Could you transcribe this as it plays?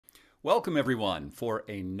Welcome, everyone, for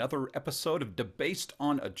another episode of Debased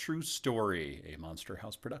on a True Story, a Monster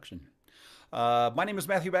House production. My name is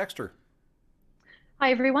Matthew Baxter.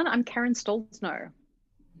 Hi everyone, I'm Karen Stollznow.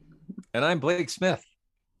 And I'm Blake Smith.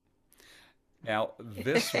 Now,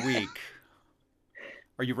 this week,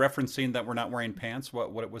 are you referencing that we're not wearing pants? What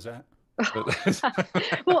it was that?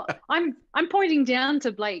 Well, I'm pointing down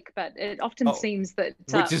to Blake, but it often Oh, seems that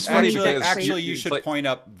which is funny because actually, you it's should like, point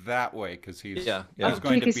up that way because he's yeah. he's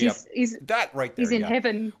going to because be up he's that right there. he's in Yeah,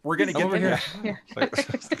 heaven. we're gonna He's get in over here.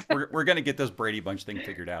 heaven. we're gonna get this Brady Bunch thing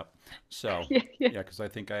figured out. So Yeah. yeah, because I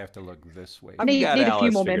think I have to look this way. I've Need got need a few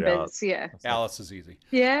Alice more figured out. members. Yeah. Alice is easy.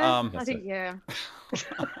 Yeah. I That's think it. yeah.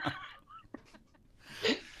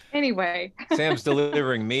 Anyway. Sam's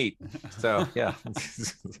delivering meat. So yeah.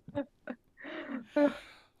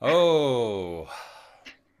 Oh,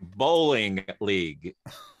 Bowling league.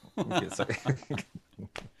 So- he's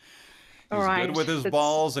right. good with his That's-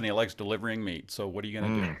 balls and he likes delivering meat. So what are you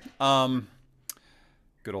gonna do?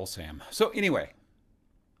 Good old Sam. So anyway,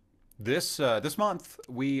 this month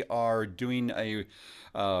we are doing a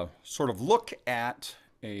sort of look at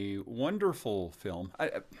a wonderful film.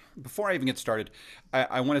 Before I even get started,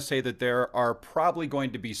 I want to say that there are probably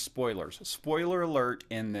going to be spoilers. Spoiler alert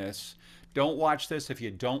in this. Don't watch this if you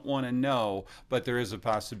don't want to know, but there is a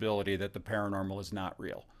possibility that the paranormal is not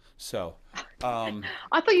real. So, I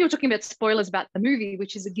thought you were talking about spoilers about the movie,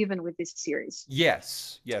 which is a given with this series.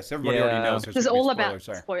 yes, everybody already Yeah. knows This there's is gonna be all about spoilers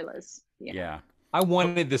there. spoilers. Yeah. Yeah. I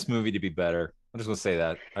wanted this movie to be better. I'm just gonna say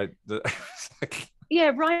that.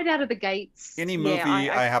 Yeah, right out of the gates. Any movie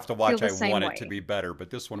Yeah, I have to watch, feel I the same want way. it to be better, but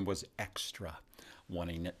this one was extra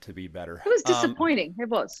wanting it to be better. It was disappointing. It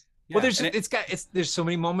was. Yeah, Well, and there's so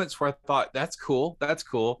many moments where I thought that's cool,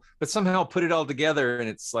 but somehow put it all together and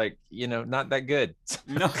it's like, not that good.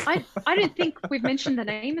 no, I don't think we've mentioned the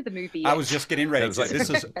name of the movie I yet. was just getting ready. It's like- This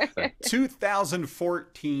is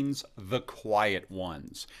 2014's The Quiet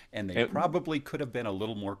Ones, and they probably could have been a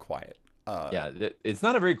little more quiet. Yeah, it's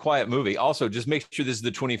not a very quiet movie. Also, just make sure this is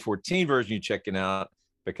the 2014 version you're checking out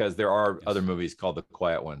because there are other movies called The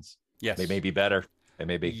Quiet Ones. Yes, They may be better. They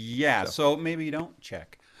may be. Yeah, so maybe you don't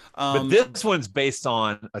check. But this one's based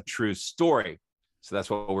on a true story. So that's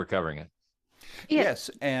what we're covering it. Yeah. Yes,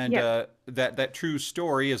 and Yeah. that true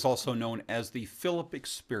story is also known as the Philip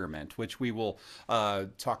experiment, which we will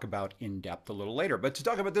talk about in depth a little later. But to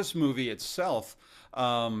talk about this movie itself,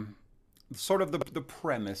 sort of the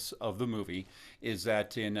premise of the movie is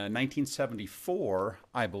that in 1974,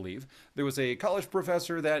 I believe, there was a college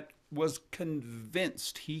professor that was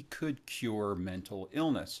convinced he could cure mental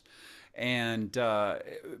illness. And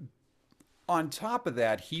on top of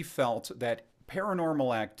that, he felt that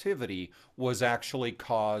paranormal activity was actually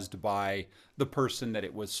caused by the person that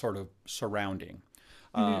it was sort of surrounding.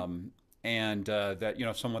 And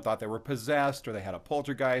that, someone thought they were possessed or they had a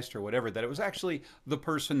poltergeist or whatever, that it was actually the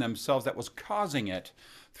person themselves that was causing it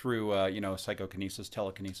through, psychokinesis,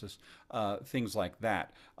 telekinesis, things like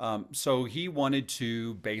that. So he wanted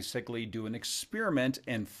to basically do an experiment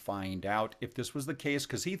and find out if this was the case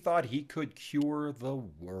because he thought he could cure the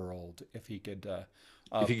world if he could.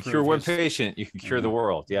 If you can prove cure one his- patient, you can cure the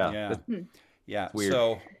world. Yeah. Yeah. Yeah. Weird.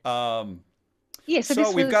 So, Yeah, so, so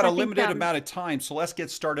this we've was, got I a think, limited amount of time, so let's get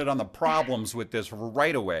started on the problems with this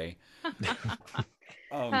right away.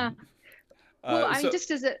 Well, I mean, so-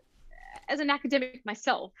 just as an academic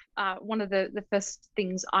myself, one of the first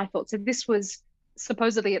things I thought. So this was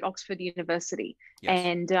supposedly at Oxford University, Yes.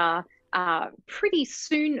 and pretty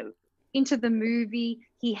soon into the movie,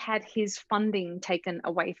 he had his funding taken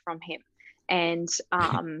away from him, and I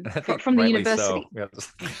think from the rightly university. So.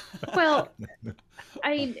 Yeah. Well,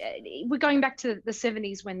 I mean, we're going back to the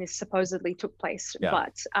 70s when this supposedly took place, Yeah.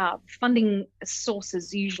 but funding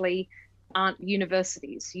sources usually aren't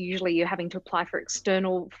universities. Usually you're having to apply for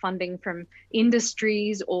external funding from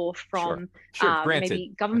industries or from Sure, granted.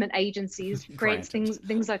 maybe government agencies, grants, Granted.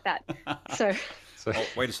 things like that. So, So, Oh,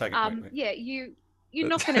 wait a second. Wait. yeah, you're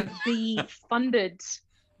not going to be funded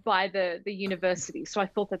by the university. So I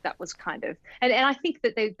thought that was kind of, and I think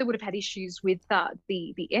that they would have had issues with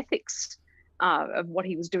the ethics of what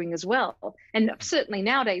he was doing as well. And certainly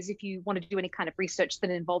nowadays, if you want to do any kind of research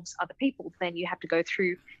that involves other people, then you have to go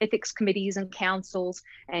through ethics committees and councils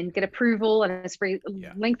and get approval, and it's a very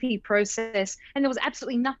lengthy process. And there was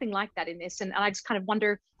absolutely nothing like that in this. And I just kind of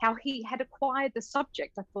wonder how he had acquired the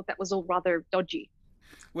subject. I thought that was all rather dodgy.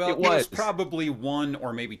 Well, It there was was. probably one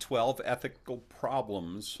or maybe 12 ethical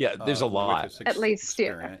problems. Yeah, there's a with lot. this At least, yeah.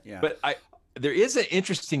 experiment. Yeah. but there is an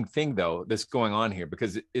interesting thing though that's going on here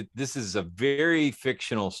because this is a very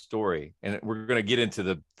fictional story, and we're going to get into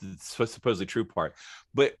the supposedly true part.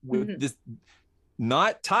 But with this,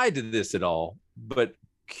 not tied to this at all, but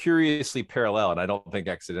curiously parallel, and I don't think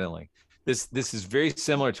accidentally. This is very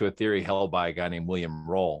similar to a theory held by a guy named William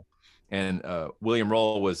Roll, and William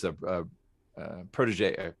Roll was a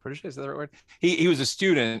protege. Protege, is that the right word? He was a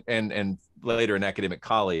student and later an academic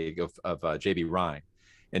colleague of J.B. Rhine,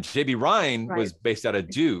 and J.B. Rhine was based out of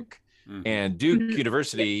Duke, and Duke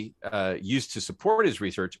University used to support his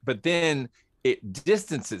research, but then it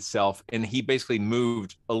distanced itself, and he basically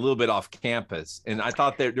moved a little bit off campus. And I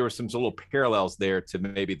thought there were some little parallels there to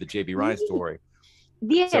maybe the J.B. Rhine story.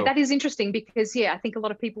 Yeah, so, that is interesting because, I think a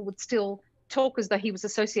lot of people would still talk as though he was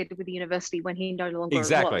associated with the university when he no longer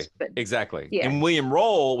was. But, exactly. Yeah. And William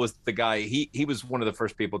Roll was the guy, he was one of the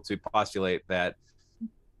first people to postulate that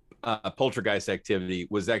poltergeist activity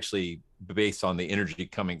was actually based on the energy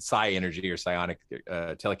psi energy or psionic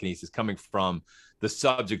telekinesis coming from the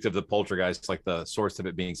subject of the poltergeist, like the source of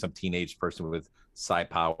it being some teenage person with psi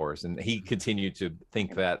powers. And he continued to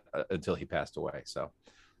think that until he passed away. So.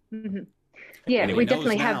 Yeah, we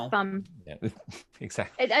definitely have.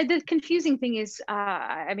 Exactly. The confusing thing is,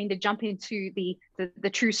 to jump into the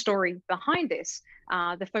true story behind this,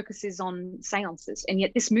 the focus is on seances, and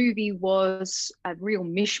yet this movie was a real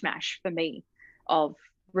mishmash for me of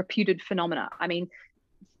reputed phenomena. I mean,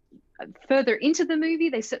 further into the movie,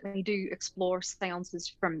 they certainly do explore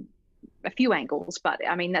seances from a few angles, but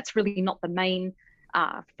I mean, that's really not the main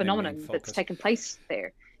phenomenon that's taken place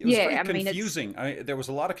there. It was very confusing. There was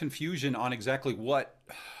a lot of confusion on exactly what.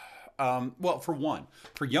 Well,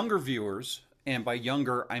 for younger viewers, and by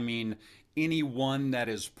younger I mean anyone that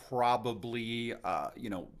is probably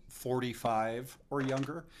 45 or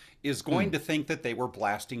younger, is going to think that they were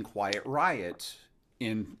blasting Quiet Riot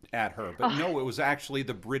at her, but no, it was actually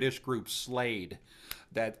the British group Slade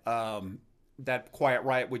that that Quiet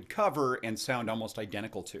Riot would cover and sound almost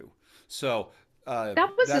identical to. So. That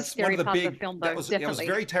was a scary part of the film, though. It was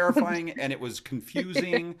very terrifying and it was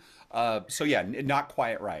confusing. So yeah, not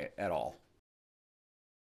Quiet Riot at all.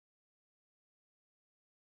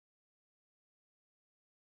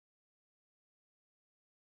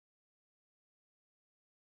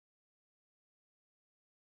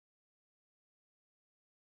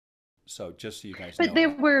 So just so you guys know. But there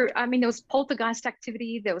was poltergeist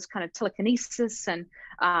activity, there was kind of telekinesis and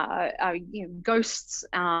ghosts.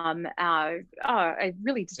 Really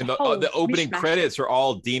just the opening mishmash. Credits are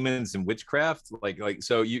all demons and witchcraft.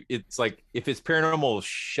 So it's like, if it's paranormal,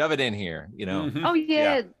 shove it in here, Mm-hmm. Oh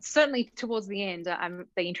yeah, certainly towards the end,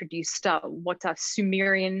 they introduced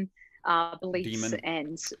Sumerian beliefs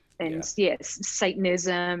and yes,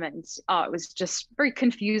 Satanism, and it was just very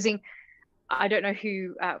confusing. I don't know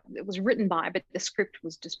who it was written by, but the script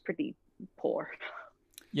was just pretty poor.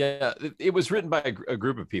 Yeah, it was written by a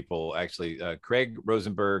group of people, actually. Craig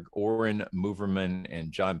Rosenberg, Oren Moverman,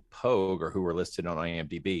 and John Pogue, who were listed on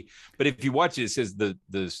IMDb. But if you watch it, it says the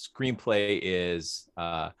screenplay is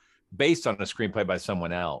based on a screenplay by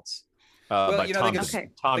someone else, by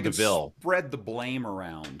Tom DeVille. Spread the blame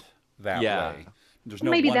around that way. There's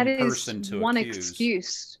no maybe one that is person to one accuse.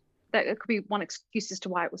 Excuse. That could be one excuse as to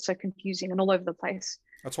why it was so confusing and all over the place.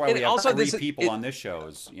 That's why we have three people on this show.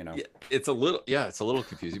 It's a little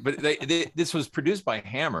confusing. But this was produced by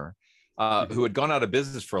Hammer, who had gone out of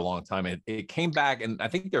business for a long time. It came back, and I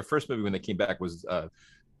think their first movie when they came back was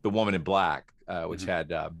The Woman in Black, which had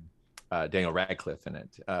Daniel Radcliffe in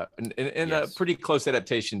it, and yes, a pretty close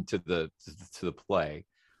adaptation to the play.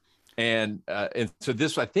 And so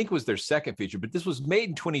this, I think, was their second feature, but this was made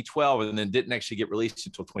in 2012 and then didn't actually get released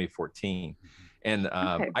until 2014. And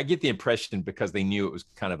I get the impression because they knew it was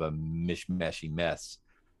kind of a mishmashy mess.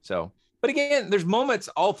 So, but again, there's moments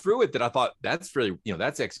all through it that I thought that's really,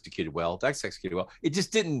 that's executed well. That's executed well. It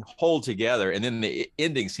just didn't hold together. And then the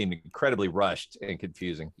ending seemed incredibly rushed and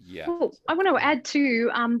confusing. Yeah. Well, I want to add to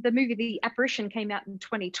the movie, The Apparition, came out in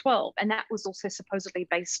 2012, and that was also supposedly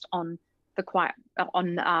based on the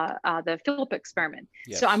Philip experiment.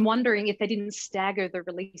 Yes. So I'm wondering if they didn't stagger the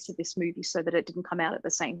release of this movie so that it didn't come out at the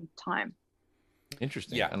same time.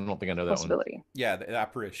 Interesting. Yeah, I don't think I know that possibility. One. Yeah, The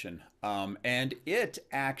Apparition, and it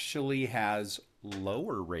actually has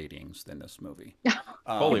lower ratings than this movie.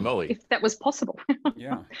 Holy moly! If that was possible.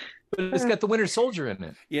 Yeah, but it's got the Winter Soldier in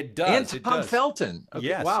it. It does. And Tom Felton. Okay.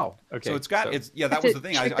 Yes. Wow. Okay. So it's got. That was the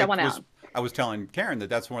thing. I was telling Karen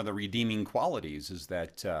that's one of the redeeming qualities is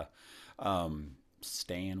that.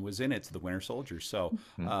 Stan was in it, The Winter Soldier. So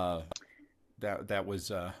that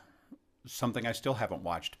was something I still haven't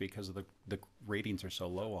watched because of the ratings are so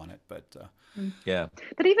low on it. But yeah.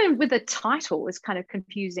 But even with the title, it's kind of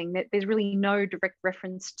confusing that there's really no direct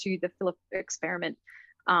reference to the Philip experiment.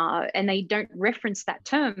 And they don't reference that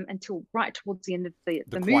term until right towards the end of the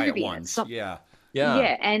movie. Quiet ones. Yeah.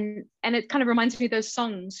 Yeah. And it kind of reminds me of those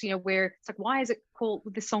songs, where it's like, why is it called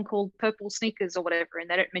this song called Purple Sneakers or whatever, and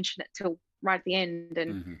they don't mention it till right at the end,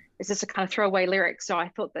 and it's just a kind of throwaway lyric. So I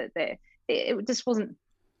thought that it just wasn't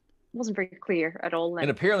very clear at all. And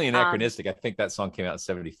apparently anachronistic. I think that song came out in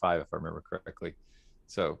 75, if I remember correctly.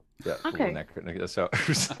 So yeah, okay. So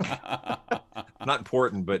not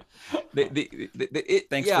important, but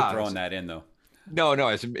thanks for throwing that in, though. No,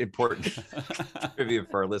 it's important trivia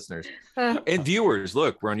for our listeners and viewers.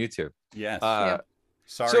 Look, we're on YouTube. Yes.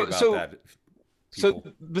 Sorry about that. So,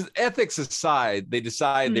 ethics aside, they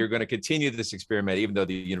decide they're going to continue this experiment, even though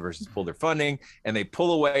the universities pull their funding, and they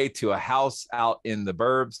pull away to a house out in the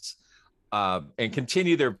burbs and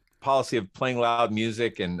continue their policy of playing loud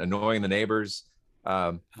music and annoying the neighbors.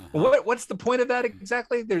 What's the point of that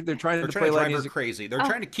exactly? They're trying to play loud music. Her crazy. They're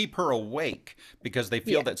trying to keep her awake because they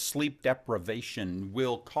feel that sleep deprivation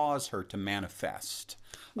will cause her to manifest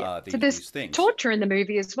these things. Torture in the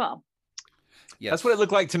movie as well. Yes. That's what it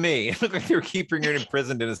looked like to me. It looked like they were keeping her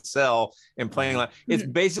imprisoned in a cell and playing loud. It's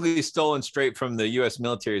basically stolen straight from the U.S.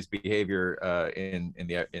 military's behavior in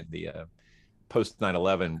the post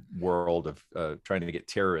 9/11 world of trying to get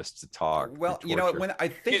terroining to talk. Well, when I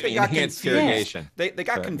think they got confused, they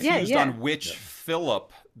got confused on which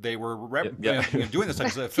Philip they were doing this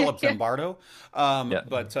as Philip Zimbardo.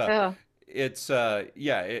 But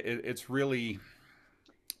it's really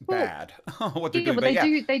bad what they're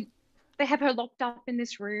doing. They have her locked up in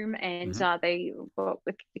this room, and they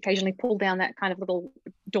occasionally pull down that kind of little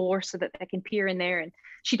door so that they can peer in there. And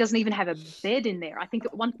she doesn't even have a bed in there. I think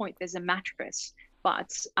at one point there's a mattress,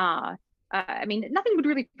 but I mean, nothing would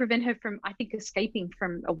really prevent her from, I think, escaping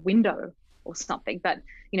from a window or something. But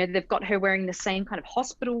they've got her wearing the same kind of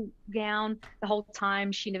hospital gown the whole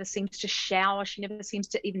time. She never seems to shower. She never seems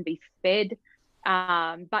to even be fed.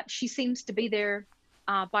 But she seems to be there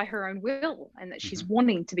by her own will, and that she's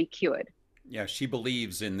wanting to be cured. Yeah, she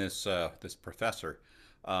believes in this professor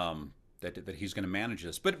that he's going to manage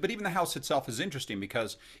this. But even the house itself is interesting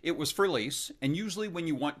because it was for lease, and usually when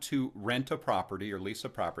you want to rent a property or lease a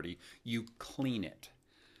property, you clean it.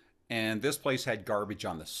 And this place had garbage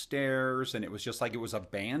on the stairs, and it was just like it was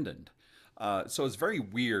abandoned. So it's very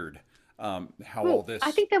weird how all this.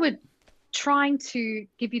 I think they were trying to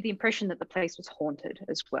give you the impression that the place was haunted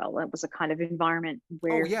as well. It was a kind of environment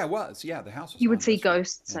where it was. Yeah, the house was you would see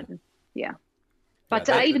ghosts and but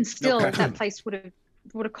even still, that place would have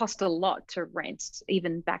cost a lot to rent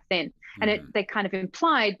even back then. And they kind of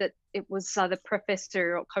implied that it was the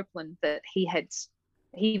professor or Copeland that he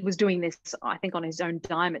was doing this, I think, on his own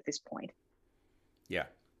dime at this point. Yeah.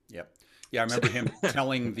 I remember him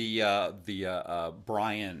telling the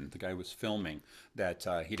Brian, the guy who was filming, that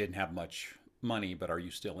he didn't have much money, but are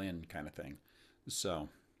you still in, kind of thing. So,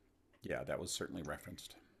 yeah, that was certainly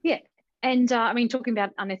referenced. Yeah, and I mean, talking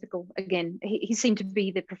about unethical again, he seemed to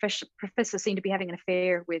be the professor seemed to be having an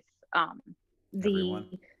affair with the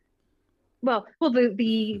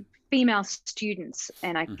female students,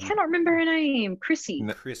 and I cannot remember her name. Chrissy,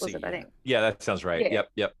 was it, I think? Yeah, that sounds right. Yeah.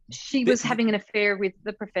 Yep. She was having an affair with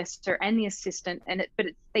the professor and the assistant, but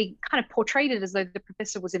they kind of portrayed it as though the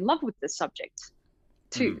professor was in love with the subject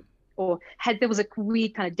too, or there was a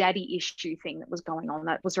weird kind of daddy issue thing that was going on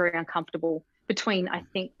that was very uncomfortable between, I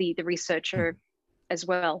think, the researcher as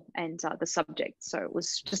well and the subject. So it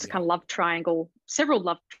was just a kind of love triangle, several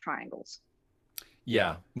love triangles.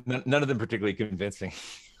 Yeah, none of them particularly convincing.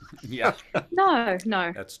 Yeah. No.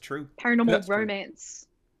 That's true. Paranormal romance.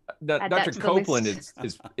 Dr. Copeland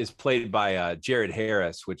is played by Jared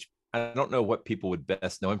Harris, which I don't know what people would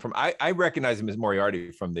best know him from. I recognize him as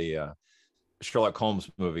Moriarty from the Sherlock Holmes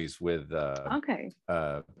movies with Iron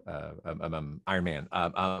Man.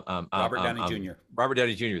 Robert Downey Jr. Robert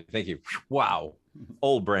Downey Jr. Thank you. Wow.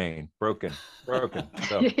 Old brain. Broken.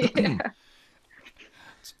 So.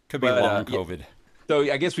 Could be long COVID. So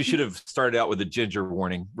I guess we should have started out with a ginger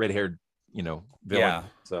warning, red-haired, villain. Yeah.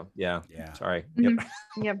 So yeah. Sorry.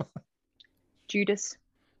 Yep. Judas.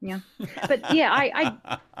 Yeah. But yeah,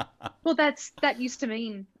 that used to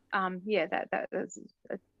mean that's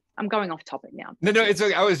I'm going off topic now. No, it's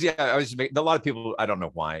okay. I was a lot of people. I don't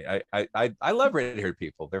know why. I love red-haired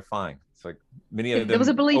people. They're fine. It's like many of them. There was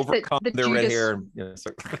a belief that their Judas, red hair.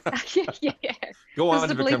 Yeah. Go on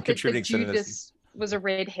to become contributing citizens. Was a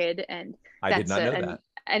redhead, and I did not know that.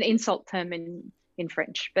 An insult term in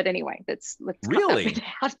French. But anyway, let's really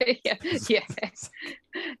cut that bit out. Yeah.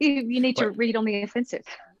 You need to read on the offensive.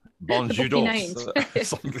 Bonjour.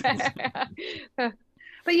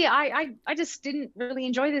 But yeah, I just didn't really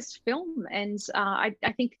enjoy this film, and I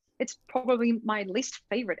think it's probably my least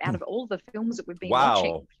favorite out of all the films that we've been Wow.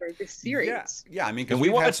 watching through this series. Yeah, I mean, And we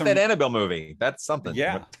watched that Annabelle movie. That's something.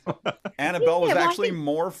 Yeah. Annabelle was Yeah, well, I actually think-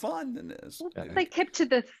 more fun than this. They kept to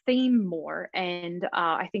the theme more, and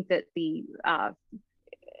I think that the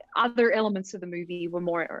other elements of the movie were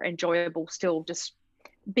more enjoyable still, just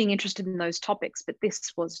being interested in those topics. But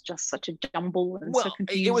this was just such a jumble and so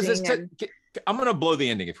confusing. It was just I'm going to blow the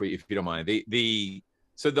ending if you don't mind.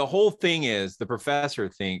 So the whole thing is the professor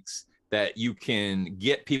thinks that you can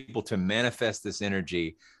get people to manifest this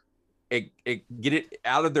energy, get it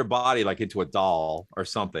out of their body like into a doll or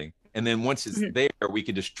something. And then once it's there, we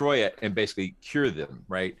can destroy it and basically cure them,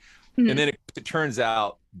 right? And then it turns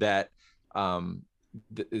out that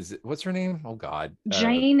what's her name? Oh God,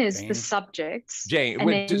 Jane is the subject. Jane.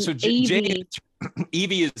 So Evie,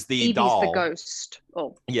 Evie is the Evie's doll, the ghost.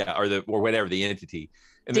 Oh, yeah, or whatever the entity.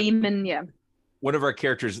 And demon. Yeah. One of our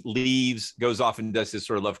characters leaves, goes off and does this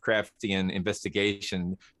sort of Lovecraftian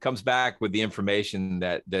investigation, comes back with the information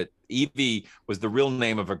that Evie was the real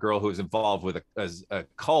name of a girl who was involved with a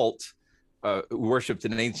cult who worshipped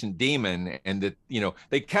an ancient demon, and that,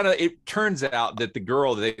 it turns out that the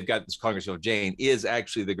girl that they've got this calling herself Jane is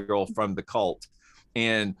actually the girl from the cult,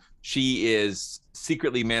 and she is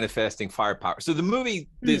secretly manifesting firepower. So the movie,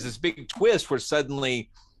 there's this big twist where suddenly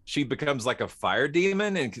she becomes like a fire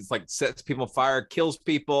demon and it's like sets people on fire, kills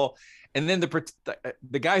people. And then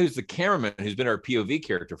the guy who's the cameraman, who's been our POV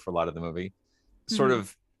character for a lot of the movie, sort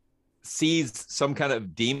of sees some kind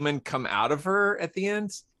of demon come out of her at the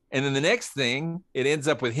end. And then the next thing, it ends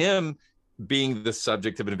up with him being the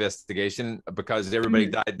subject of an investigation because everybody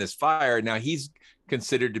died in this fire. Now he's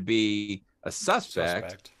considered to be a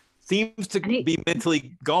suspect. Seems to be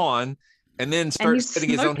mentally gone. And then starts setting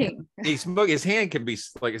his own. His hand can be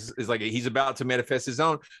like he's about to manifest his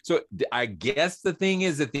own. So I guess the thing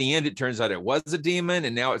is, at the end, it turns out it was a demon,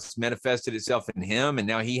 and now it's manifested itself in him, and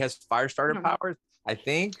now he has fire starter powers, I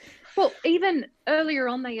think. Well, even earlier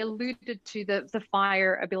on, they alluded to the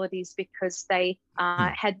fire abilities because they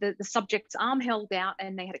had the subject's arm held out,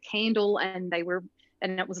 and they had a candle, and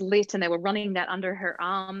it was lit, and they were running that under her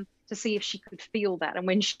arm to see if she could feel that. And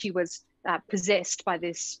when she was possessed by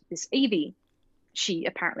this Evie, she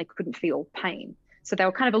apparently couldn't feel pain. So they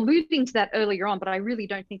were kind of alluding to that earlier on, but I really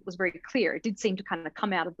don't think it was very clear. It did seem to kind of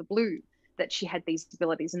come out of the blue that she had these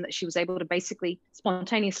abilities and that she was able to basically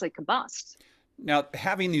spontaneously combust. Now,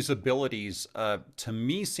 having these abilities, to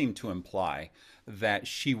me, seemed to imply that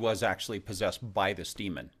she was actually possessed by this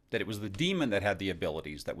demon, that it was the demon that had the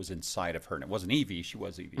abilities that was inside of her, and it wasn't Evie, she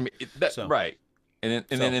was Evie. Right. And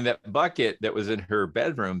then in that bucket that was in her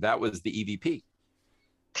bedroom, that was the EVP.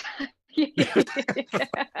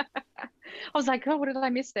 I was like, oh, what did I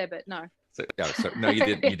miss there? But no. No, you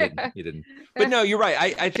didn't. But no, you're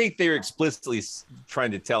right. I think they're explicitly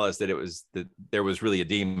trying to tell us that there was really a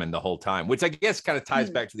demon the whole time, which I guess kind of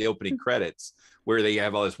ties back to the opening credits where they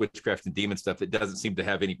have all this witchcraft and demon stuff that doesn't seem to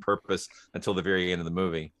have any purpose until the very end of the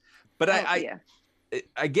movie. But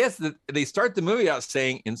I guess that they start the movie out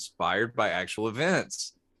saying inspired by actual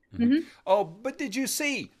events. Oh, but did you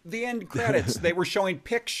see the end credits? They were showing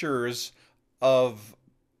pictures of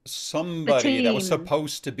somebody that was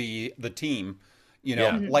supposed to be the team,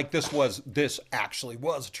 like this actually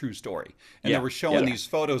was a true story. And they were showing these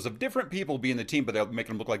photos of different people being the team, but they'll make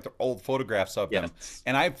them look like they're old photographs of them.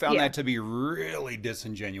 And I found that to be really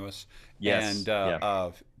disingenuous.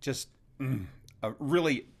 And just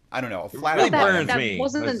really, I don't know, flat really out burns me.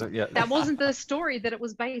 That wasn't the story that it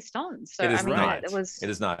was based on. So it is I mean, not. it was. It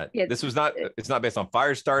is not. This was not. It's not based on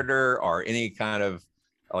Firestarter or any kind of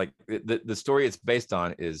the story it's based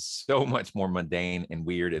on is so much more mundane and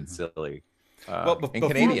weird and silly. And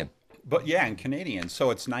Canadian. But and Canadian,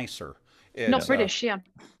 so it's nicer. Not British,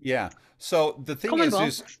 Yeah. So the thing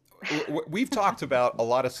is we've talked about a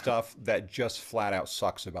lot of stuff that just flat out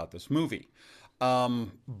sucks about this movie.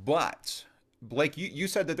 But Blake, you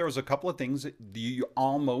said that there was a couple of things that you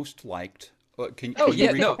almost liked. Can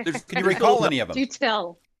you recall any of them? Do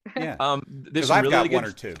tell. Yeah. There's I've got one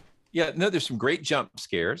or two. Yeah, no, there's some great jump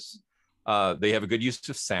scares. They have a good use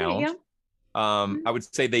of sound. I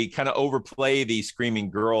would say they kind of overplay the screaming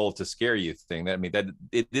girl to scare you thing. That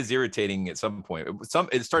it is irritating at some point.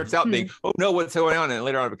 It starts out being, oh no, what's going on? And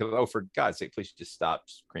later on it becomes, oh, for God's sake, please just stop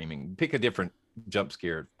screaming. Pick a different jump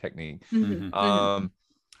scare technique.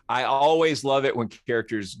 I always love it when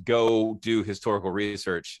characters go do historical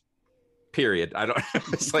research. Period. I don't.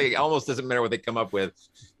 It's like it almost doesn't matter what they come up with.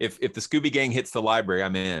 If the Scooby Gang hits the library,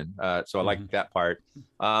 I'm in. So I like that part.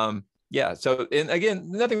 So, and again,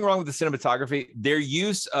 nothing wrong with the cinematography. Their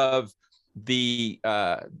use of the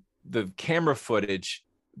camera footage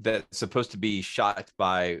that's supposed to be shot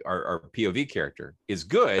by our POV character is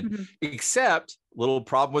good, except little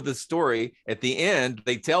problem with the story. At the end,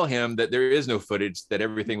 they tell him that there is no footage, that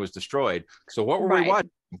everything was destroyed. So what were we watching?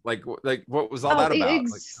 Like what was all that about?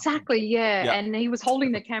 Exactly, yeah. And he was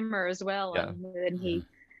holding the camera as well, and then he,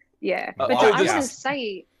 But I want to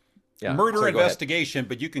say, murder investigation,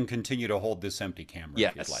 but you can continue to hold this empty camera.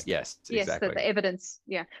 Yes, if you'd like. yes, exactly. The evidence,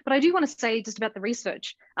 But I do want to say just about the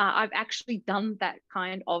research. I've actually done that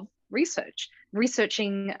kind of research,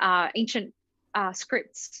 researching ancient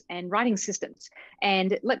scripts and writing systems.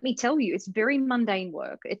 And let me tell you, it's very mundane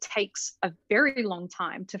work. It takes a very long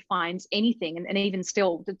time to find anything, and even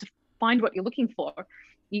still, to find what you're looking for,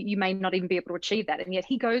 you may not even be able to achieve that. And yet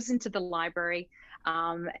he goes into the library,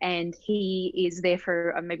 and he is there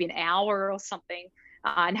for maybe an hour or something,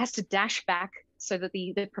 and has to dash back so that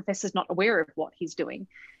the professor's not aware of what he's doing.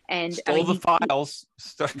 And stole the files.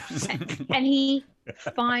 And he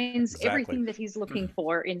finds everything that he's looking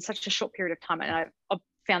for in such a short period of time. And I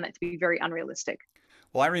found that to be very unrealistic.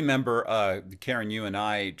 Well, I remember, Karen, you and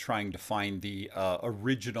I trying to find the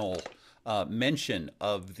original mention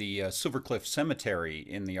of the Silver Cliff Cemetery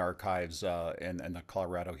in the archives in the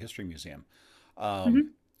Colorado History Museum.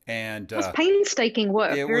 And it was painstaking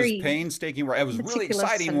work. It was painstaking work. It was really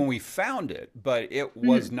exciting when we found it, but it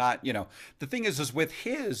was not, the thing is with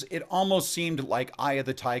his, it almost seemed like Eye of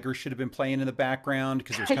the Tiger should have been playing in the background,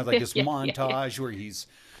 because it was kind of like this montage where he's,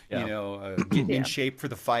 getting in shape for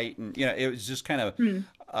the fight. And, it was just kind of,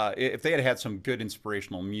 if they had some good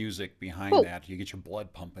inspirational music behind that, you get your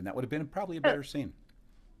blood pumping, that would have been probably a better scene.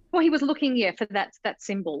 Well, he was looking, for that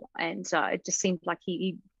symbol, and it just seemed like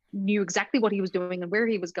he knew exactly what he was doing and where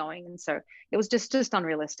he was going, and so it was just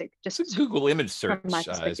unrealistic. Just Google image search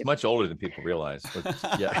is much older than people realize. This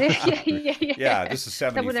is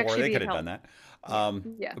 74. They could have done that.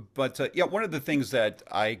 But one of the things that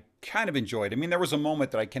I kind of enjoyed, I mean, there was a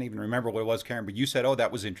moment that I can't even remember what it was, Karen, but you said, "Oh,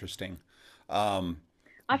 that was interesting."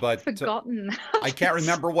 I've forgotten. I can't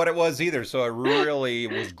remember what it was either, so it really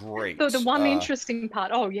was great. So the one interesting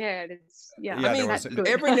part, I mean,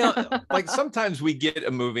 every now, like sometimes we get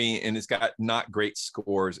a movie and it's got not great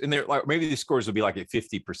scores, and they're like, maybe the scores will be like at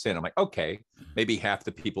 50%. I'm like, okay, maybe half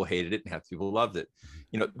the people hated it and half the people loved it.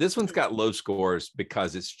 This one's got low scores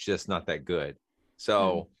because it's just not that good.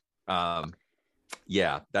 So,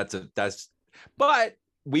 but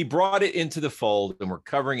we brought it into the fold, and we're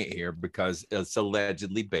covering it here because it's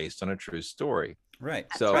allegedly based on a true story. Right.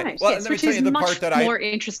 So, well, let me tell you the part that more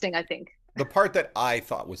interesting, I think. The part that I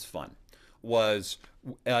thought was fun was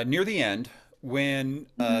near the end when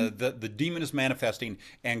the demon is manifesting,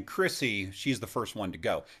 and Chrissy, she's the first one to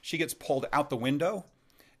go. She gets pulled out the window,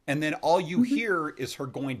 and then all you hear is her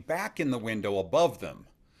going back in the window above them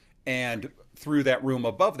and through that room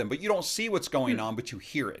above them. But you don't see what's going on, but you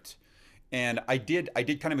hear it. And I did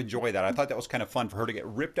kind of enjoy that. I thought that was kind of fun for her to get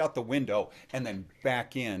ripped out the window and then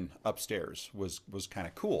back in upstairs was kind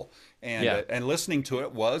of cool. And listening to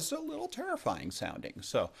it was a little terrifying sounding.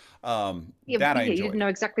 So that I enjoyed. You didn't know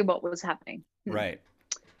exactly what was happening. Right.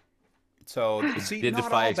 So did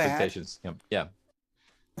defy expectations. Yeah.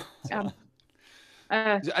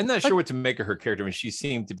 I'm not sure what to make of her character. I mean, she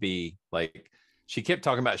seemed to be like, she kept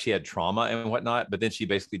talking about she had trauma and whatnot, but then she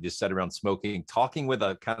basically just sat around smoking, talking with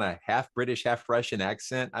a kind of half British, half Russian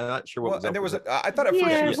accent. I'm not sure what was. And there was, I thought at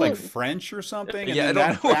first she was like French or something, and then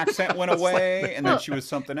that accent went away, and then she was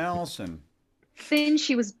something else, and then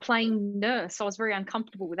she was playing nurse. I was very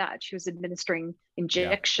uncomfortable with that. She was administering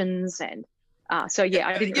injections, and so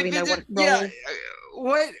I didn't really know what role.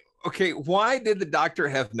 What? Okay, why did the doctor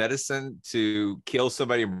have medicine to kill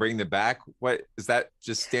somebody and bring them back? What is that?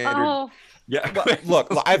 Just standard? Oh. Yeah, look,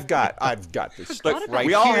 I've got this. Look, right,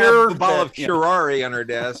 we all have a bottle of Curare on our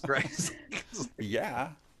desk, right? Yeah.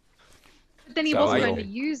 But then he wasn't going to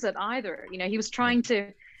use it either. He was trying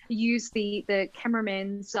to use the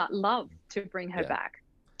cameraman's love to bring her back,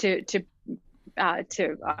 to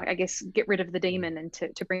I guess get rid of the demon and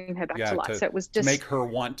to bring her back to life. So it was just make her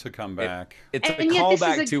want to come back. It's a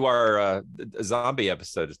callback to our zombie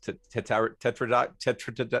episode.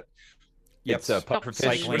 Tetra. Yep. It's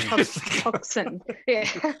pufferfish toxin. Yeah.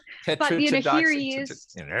 But here he is.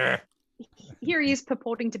 Here he is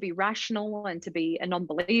purporting to be rational and to be a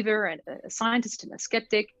non-believer and a scientist and a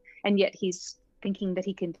skeptic, and yet he's thinking that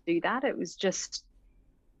he can do that. It was just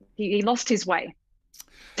he lost his way.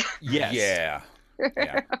 Yes. Yeah.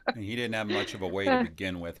 He didn't have much of a way to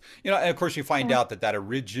begin with. And of course you find out that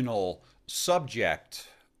original subject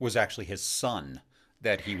was actually his son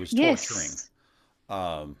that he was torturing.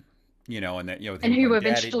 and that, with And him who going, Daddy,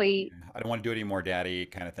 eventually, I don't want to do it anymore, Daddy,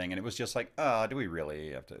 kind of thing. And it was just like, do we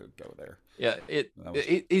really have to go there? Yeah, Was...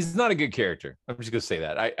 he's not a good character. I'm just gonna say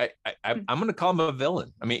that. I'm gonna call him a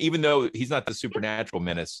villain. I mean, even though he's not the supernatural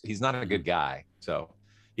menace, he's not a good guy. So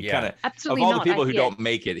he kind of, of all the people who don't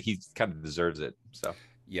make it, he kind of deserves it. So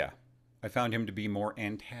yeah, I found him to be more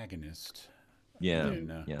antagonist. Yeah,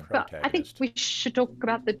 But I think we should talk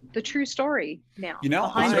about the true story now.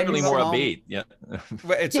 It's certainly more upbeat. Yeah,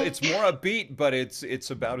 it's more upbeat, but it's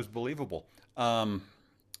about as believable.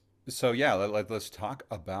 So yeah, let's talk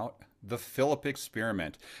about the Philip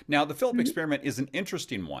experiment. Now, the Philip experiment is an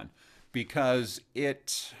interesting one because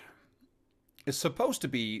it is supposed to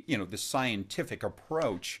be, the scientific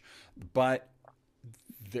approach, but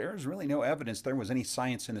there's really no evidence there was any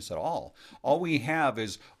science in this at all. All we have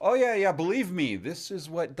is, oh yeah, believe me, this is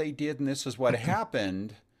what they did and this is what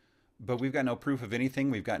happened. But we've got no proof of anything.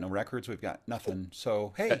 We've got no records. We've got nothing.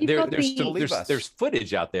 So hey, there's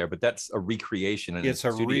footage out there, but that's a recreation. It's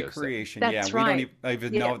a recreation. Yeah, we don't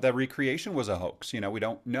even know if that recreation was a hoax. We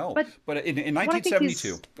don't know. But in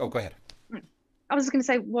 1972, go ahead. I was going to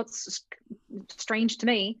say what's strange to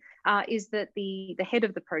me is that the head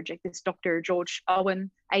of the project, this Dr. George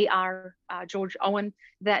Owen, George Owen,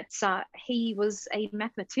 that he was a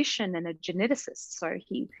mathematician and a geneticist. So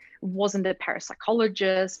he wasn't a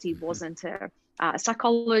parapsychologist. He wasn't a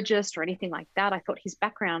psychologist or anything like that. I thought his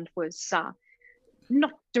background was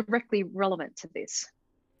not directly relevant to this.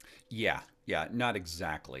 Yeah, not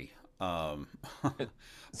exactly. So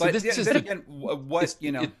this is again, what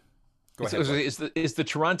is the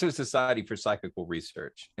Toronto Society for Psychical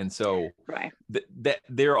Research, and so right.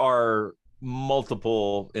 There are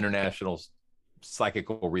multiple international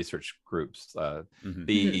psychical research groups.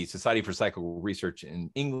 The Society for Psychical Research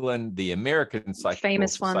in England, the American Psychical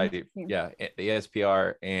Society, the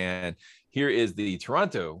ASPR, and here is the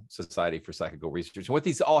Toronto Society for Psychical Research. And what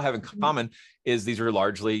these all have in common is these are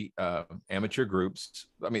largely amateur groups.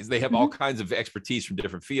 I mean, they have all kinds of expertise from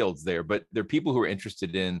different fields there, but they're people who are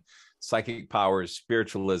interested in psychic powers,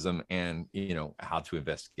 spiritualism, and how to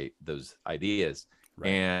investigate those ideas. Right.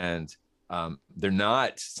 And they're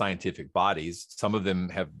not scientific bodies. Some of them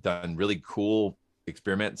have done really cool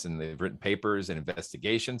experiments and they've written papers and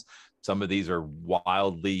investigations. Some of these are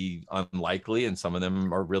wildly unlikely and some of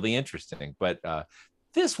them are really interesting. But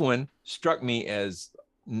this one struck me as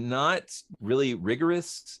not really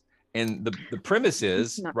rigorous. And the premise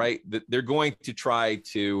is, right, that they're going to try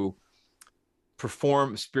to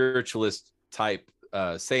perform spiritualist type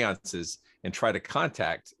seances and try to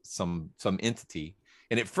contact some entity.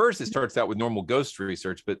 And at first it starts out with normal ghost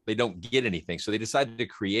research, but they don't get anything. So they decided to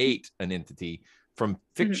create an entity from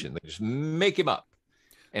fiction. They just make him up.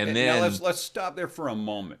 And then now let's stop there for a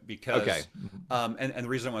moment because, and the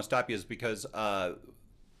reason I want to stop you is because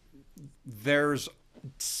there's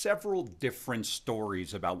several different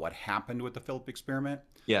stories about what happened with the Philip experiment.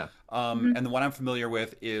 Yeah. And the one I'm familiar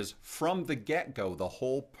with is from the get-go, the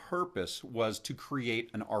whole purpose was to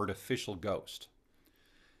create an artificial ghost.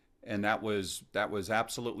 And that was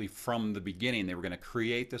absolutely from the beginning. They were going to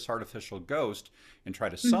create this artificial ghost and try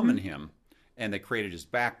to summon him. And they created his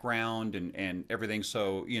background and everything.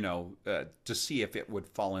 So, to see if it would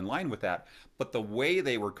fall in line with that. But the way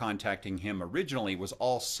they were contacting him originally was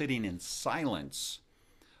all sitting in silence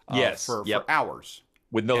for hours.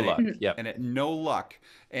 With no luck. And no luck.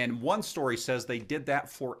 And one story says they did that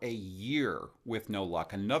for a year with no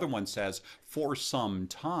luck. Another one says for some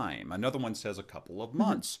time. Another one says a couple of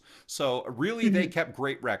months. So really, they kept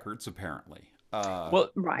great records, apparently.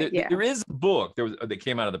 There is a book that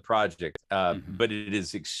came out of the project, but it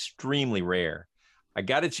is extremely rare. I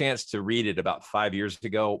got a chance to read it about 5 years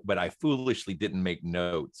ago, but I foolishly didn't make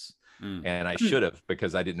notes. And I should have,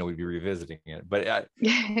 because I didn't know we'd be revisiting it. But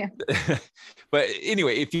but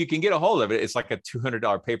anyway, if you can get a hold of it, it's like a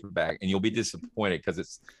 $200 paperback, and you'll be disappointed because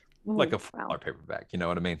it's like a $4 paperback. You know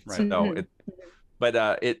what I mean? Right. So,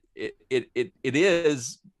 it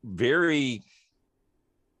is very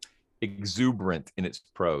exuberant in its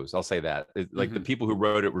prose. I'll say that. Like the people who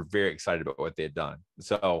wrote it were very excited about what they had done.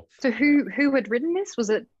 So who had written this? Was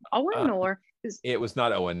it Owen or? It was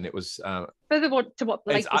not Owen. It was further to what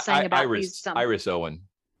Blake was saying about Iris Owen.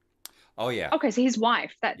 Oh yeah. Okay, so his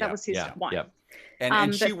wife. That was his wife. Yeah.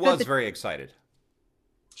 And she was very excited.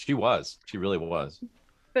 She was. She really was.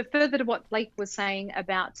 But further to what Blake was saying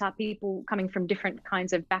about people coming from different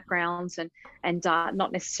kinds of backgrounds and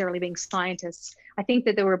not necessarily being scientists, I think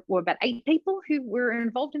that there were about 8 people who were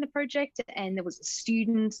involved in the project, and there was a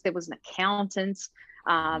student, there was an accountant,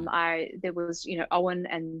 there was Owen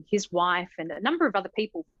and his wife, and a number of other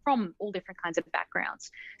people from all different kinds of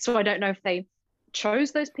backgrounds. So I don't know if they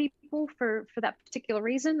chose those people for that particular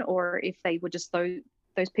reason, or if they were just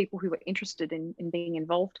those people who were interested in being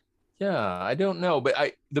involved. Yeah, I don't know,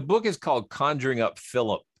 but the book is called Conjuring Up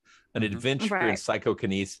Philip, an adventure in Right.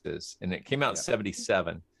 psychokinesis, and it came out in Yeah.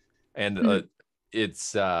 77. And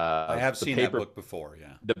it's I have the seen that book before.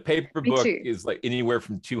 Yeah. The paper Me book too. is like anywhere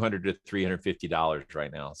from $200 to $350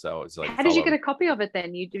 right now. So it's like, How did you get a copy of it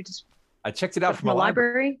then? You just I checked it got out it from a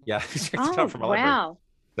library. library? Yeah, I checked it Oh, out from a library. wow.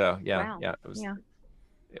 So yeah, Wow. yeah, it was. Yeah.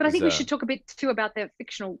 It But I was, think we should talk a bit too about the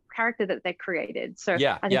fictional character that they created. So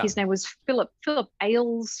Yeah, I think yeah. his name was Philip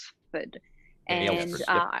Aylesford, and Aylesford,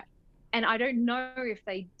 yep. and I don't know if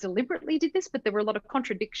they deliberately did this, but there were a lot of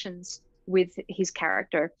contradictions with his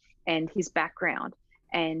character and his background.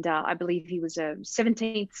 And I believe he was a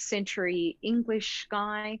 17th century English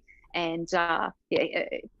guy, and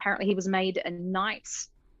apparently he was made a knight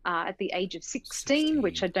at the age of 16,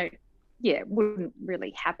 which I don't. Yeah, wouldn't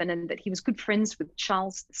really happen, and that he was good friends with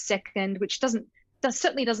Charles II, which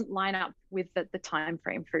certainly doesn't line up with the time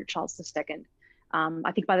frame for Charles II.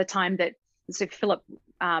 I think by the time that Philip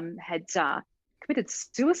had committed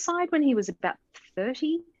suicide when he was about 30,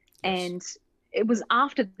 Yes. and it was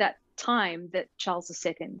after that time that Charles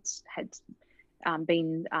II had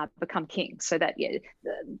become king. So that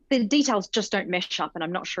the details just don't mesh up, and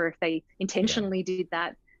I'm not sure if they intentionally did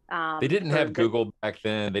that. They didn't have Google back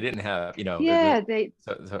then. They didn't have, Yeah,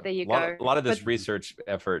 so there you go. A lot of this research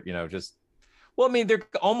effort, just, well, I mean, they're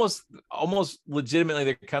almost legitimately,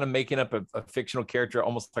 they're kind of making up a fictional character,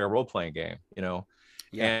 almost like a role-playing game, Yeah.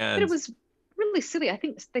 And but it was really silly. I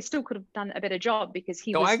think they still could have done a better job, because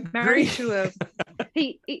he I was agree. married to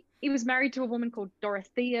he was married to a woman called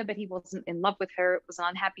Dorothea, but he wasn't in love with her. It was an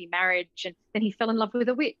unhappy marriage, and then he fell in love with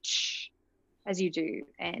a witch, as you do,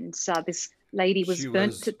 and this lady was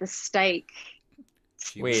burnt at the stake.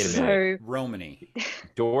 Wait a minute. Romany.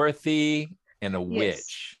 Dorothy and a Yes.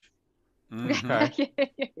 witch. Okay.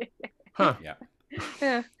 Huh. Yeah.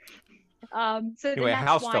 Yeah. So Anyway, a that's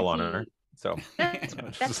house why fell on her. So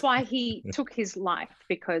that's why he took his life,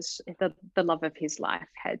 because the love of his life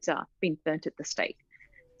had been burnt at the stake.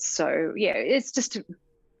 So yeah, it's just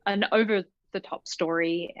an over the top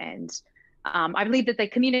story, and I believe that they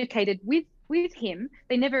communicated with him.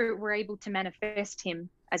 They never were able to manifest him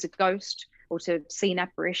as a ghost or to see an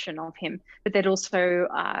apparition of him, but they'd also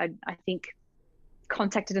I think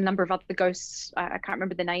contacted a number of other ghosts. I can't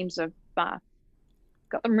remember the names of.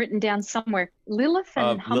 Got them written down somewhere. Lilith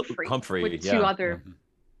and Humphrey were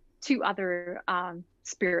two other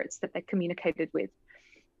spirits that they communicated with.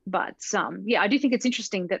 But I do think it's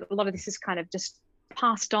interesting that a lot of this is kind of just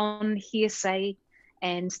passed on hearsay,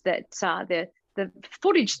 and that the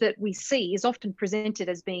footage that we see is often presented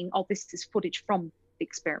as being, oh, this is footage from the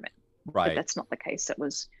experiment. Right. But that's not the case. It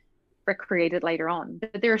was recreated later on.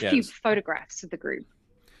 But there are a few photographs of the group.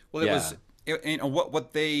 Well, it was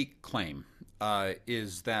what they claim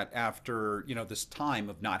is that after this time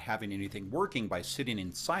of not having anything working by sitting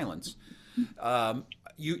in silence,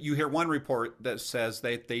 you hear one report that says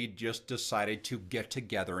that they just decided to get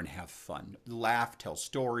together and have fun, laugh, tell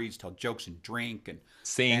stories, tell jokes, and drink and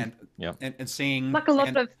sing, and sing, like a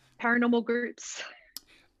lot of paranormal groups.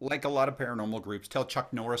 Like a lot of paranormal groups, tell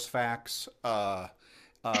Chuck Norris facts,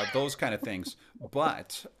 those kind of things.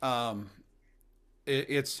 But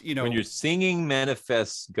it's when you're singing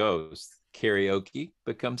manifests ghosts, karaoke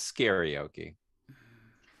becomes scarioke.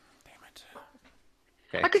 Damn it.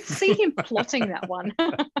 Okay. I could see him plotting that one.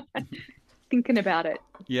 Thinking about it.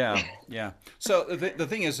 Yeah. So the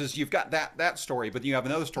thing is you've got that story, but you have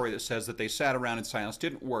another story that says that they sat around in silence,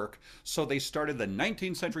 didn't work, so they started the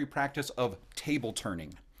 19th century practice of table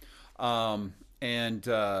turning.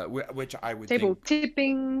 Which I would table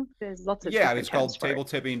tipping. There's lots of it's called table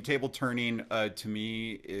tipping. Table turning to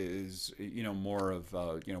me is more of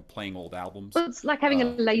playing old albums. Well, it's like having a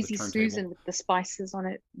lazy Susan with the spices on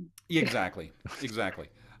it. Exactly.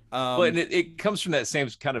 Well, and it comes from that same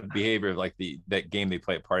kind of behavior of like that game they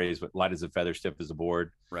play at parties with light as a feather, stiff as a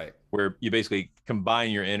board, right? Where you basically combine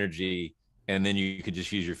your energy, and then you could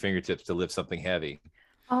just use your fingertips to lift something heavy.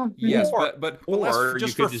 Oh, yes, but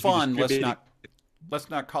just for fun, let's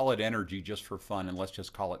not call it energy just for fun, and let's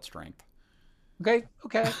just call it strength. Okay.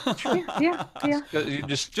 Yeah.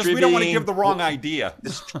 Just we don't want to give the wrong idea.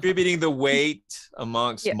 Distributing the weight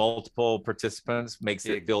amongst multiple participants makes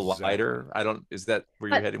it feel lighter. Is that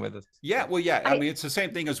where you're heading with this? Yeah, well, yeah. I mean, it's the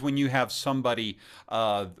same thing as when you have somebody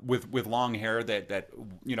with long hair that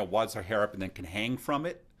wads their hair up and then can hang from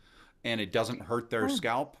it, and it doesn't hurt their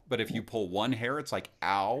scalp. But if you pull one hair, it's like,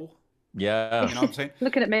 ow. Yeah. You know what I'm saying?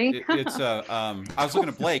 Looking at me. It's I was looking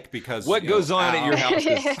at Blake because What goes on at your house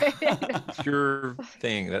Yeah. is your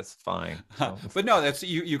thing. That's fine. So. But no, that's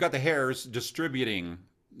you got the hairs distributing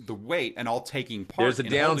the weight and all taking part. There's a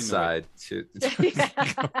in holding the weight. downside to.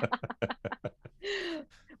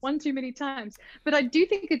 One too many times. But I do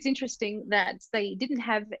think it's interesting that they didn't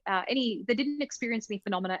have they didn't experience any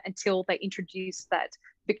phenomena until they introduced that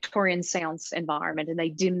Victorian seance environment, and they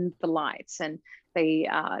dimmed the lights, and they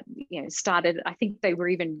started, I think they were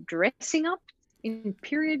even dressing up in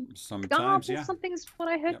period Sometimes, garb or something is what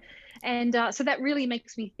I heard. Yep. And so that really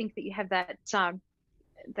makes me think that you have that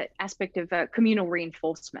that aspect of communal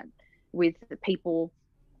reinforcement with the people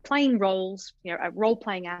playing roles, a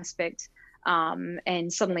role-playing aspect.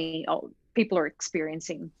 And suddenly people are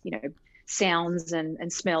experiencing, sounds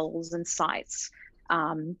and smells and sights,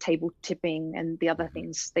 table tipping and the other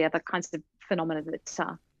things, the other kinds of phenomena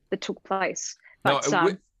that took place.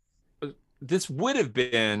 But this would have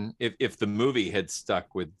been, if the movie had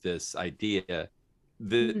stuck with this idea,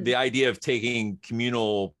 the idea of taking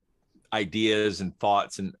communal ideas and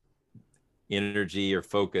thoughts and energy or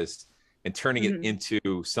focus and turning it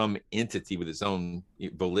into some entity with its own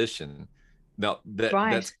volition. Now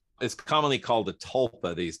that's it's commonly called a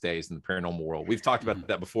tulpa these days in the paranormal world. We've talked about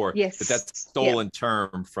that before. Yes. But that's a stolen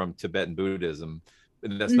term from Tibetan Buddhism.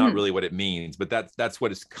 And that's not really what it means, but that's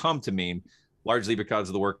what it's come to mean, largely because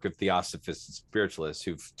of the work of theosophists and spiritualists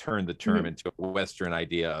who've turned the term into a Western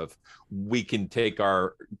idea of we can take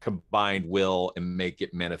our combined will and make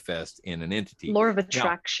it manifest in an entity. Law of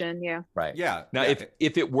attraction, Right. Yeah. Now,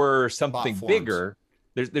 if it were something bigger,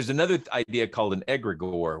 there's another idea called an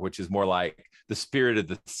egregore, which is more like the spirit of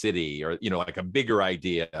the city, or like a bigger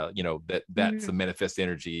idea, that's a manifest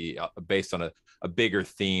energy based on a bigger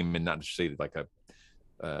theme, and not necessarily like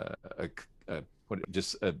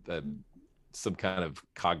some kind of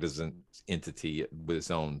cognizant entity with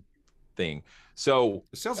its own thing. So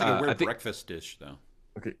it sounds like a weird breakfast dish, though.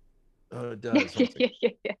 Okay, it does.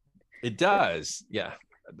 It does. Yeah,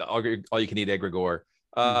 all you can eat egregore.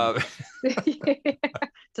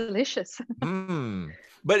 Delicious.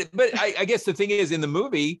 But I guess the thing is, in the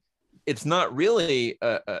movie, it's not really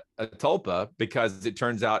a tulpa, because it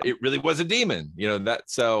turns out it really was a demon.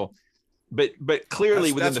 But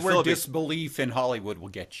clearly that's within where the disbelief in Hollywood will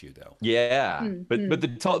get you, though. Yeah, but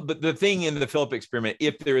the thing in the Philip experiment,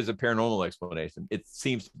 if there is a paranormal explanation, it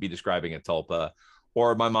seems to be describing a tulpa,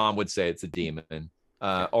 or my mom would say it's a demon,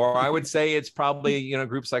 or I would say it's probably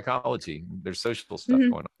group psychology. There's social stuff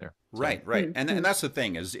going on there. Right. And that's the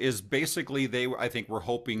thing is basically I think we're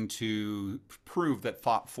hoping to prove that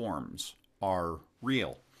thought forms are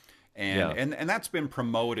real, and that's been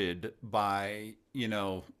promoted by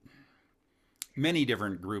many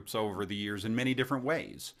different groups over the years in many different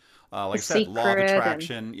ways. Like I said, law of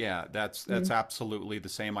attraction. That's absolutely the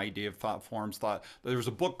same idea of thought forms. There's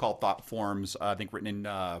a book called Thought Forms, I think written in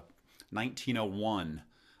 1901,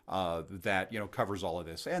 that covers all of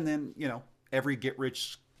this. And then every get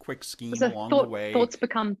rich quick scheme along the way. Thoughts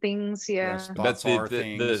become things. Yes, that's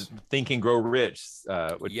the Think and Grow Rich,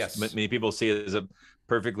 which many people see as a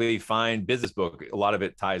perfectly fine business book. A lot of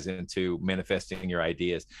it ties into manifesting your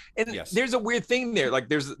ideas. And there's a weird thing there. Like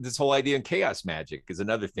there's this whole idea in chaos magic is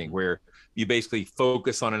another thing where you basically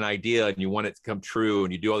focus on an idea and you want it to come true,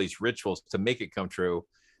 and you do all these rituals to make it come true.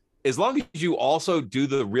 As long as you also do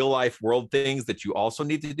the real life world things that you also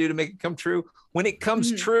need to do to make it come true, when it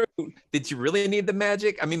comes true, did you really need the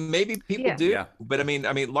magic? I mean, maybe people do, but I mean,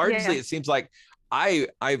 largely it seems like I've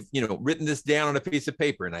written this down on a piece of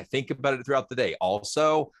paper and I think about it throughout the day.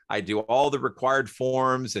 Also, I do all the required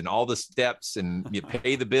forms and all the steps, and you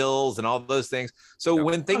pay the bills and all those things. So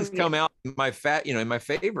when things come out in my in my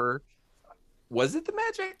favor, was it the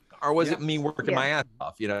magic? Or was it me working my ass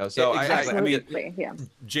off? So exactly.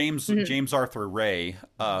 James Arthur Ray,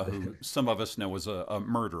 who some of us know as a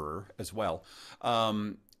murderer as well.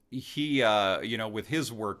 He, with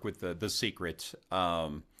his work with the Secret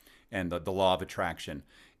and the law of attraction,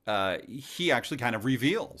 he actually kind of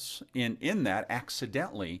reveals in that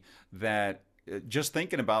accidentally that just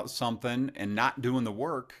thinking about something and not doing the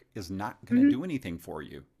work is not going to do anything for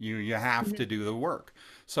you. You have to do the work.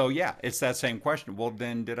 So it's that same question. Well,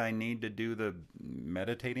 then did I need to do the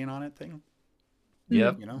meditating on it thing?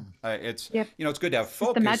 Yep. It's good to have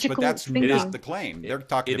focus, but that's not the claim. They're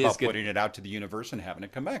talking about putting it out to the universe and having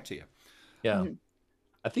it come back to you. Yeah.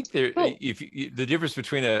 I think the difference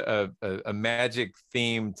between a magic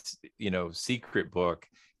themed, secret book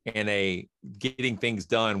and a getting things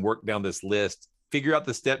done, work down this list, figure out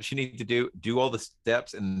the steps you need to do all the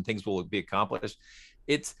steps, and things will be accomplished,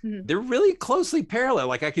 it's Mhm. they're really closely parallel.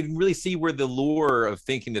 Like I can really see where the lure of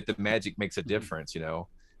thinking that the magic makes a difference, you know.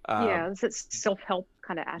 Yeah, Um, there's that self-help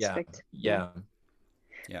kind of yeah, aspect. Yeah. yeah,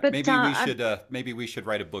 Yeah, But maybe we should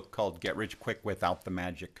write a book called "Get Rich Quick Without the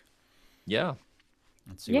Magic" yeah.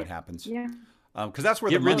 and see yeah, what happens. yeah. Because that's where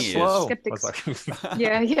the Get rich money is. slow. I was Skeptics. like,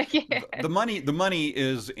 Yeah, yeah, yeah. The money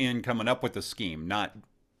is in coming up with the scheme, not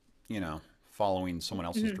following someone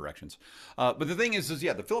else's Mhm. directions. But the thing is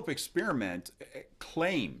yeah, the Philip experiment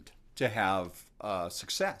claimed to have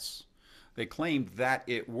success. They claimed that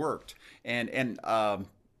it worked, and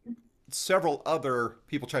several other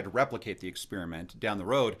people tried to replicate the experiment down the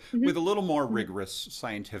road Mhm. with a little more Mhm. rigorous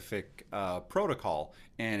scientific protocol,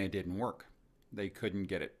 and it didn't work. They couldn't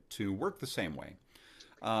get it to work the same way.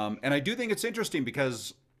 And I do think it's interesting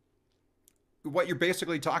because what you're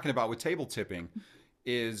basically talking about with table tipping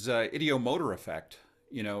is idiomotor effect,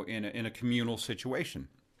 in a communal situation.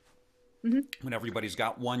 Mhm. When everybody's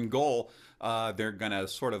got one goal, they're going to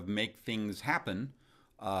sort of make things happen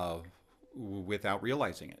uh, without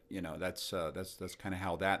realizing it. That's kind of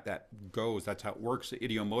how that goes. That's how it works.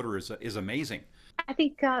 Idiomotor is amazing. I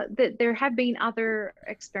think that there have been other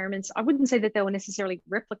experiments. I wouldn't say that they were necessarily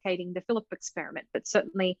replicating the Philip experiment, but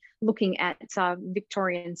certainly looking at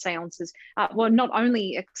Victorian seances. Well, not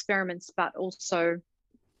only experiments, but also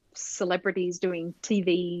celebrities doing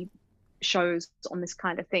TV shows on this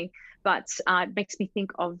kind of thing. But it makes me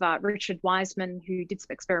think of Richard Wiseman, who did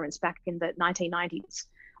some experiments back in the 1990s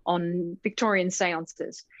on Victorian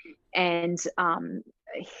seances. And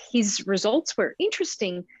his results were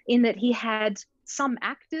interesting in that he had some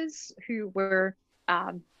actors who were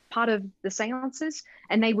part of the seances,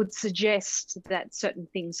 and they would suggest that certain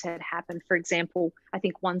things had happened. For example, I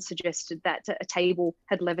think one suggested that a table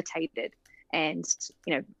had levitated, and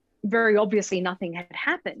very obviously nothing had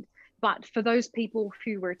happened. But for those people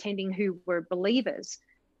who were attending who were believers,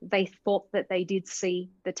 they thought that they did see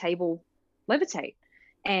the table levitate.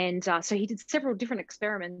 And so he did several different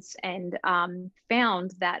experiments and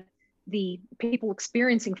found that the people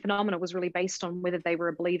experiencing phenomena was really based on whether they were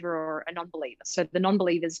a believer or a non-believer. So the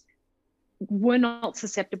non-believers were not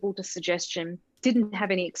susceptible to suggestion, didn't have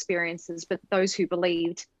any experiences, but those who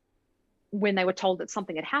believed, when they were told that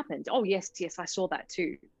something had happened, oh yes, I saw that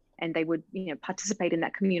too, and they would participate in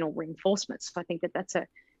that communal reinforcement. So I think that that's a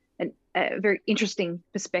very interesting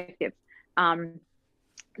perspective. I'm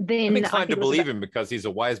Then I inclined think to it was about, believe him because he's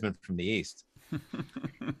a wise man from the East.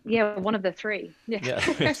 yeah, one of the three. Yeah.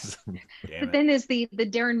 Yeah. But then there's the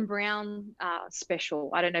Darren Brown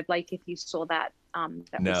special. I don't know, Blake, if you saw that. That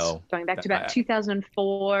was No. going back to about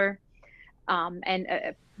 2004.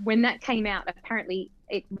 And when that came out, apparently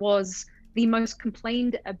it was the most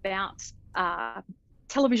complained about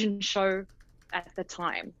television show at the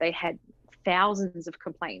time. They had thousands of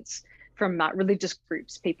complaints from religious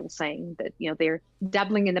groups, people saying that they're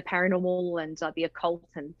dabbling in the paranormal and the occult,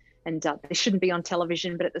 and they shouldn't be on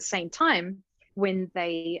television. But at the same time, when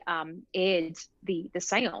they aired the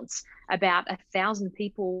seance, about 1,000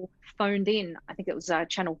 people phoned in. I think it was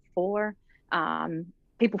Channel 4.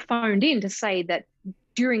 People phoned in to say that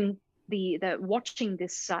during the watching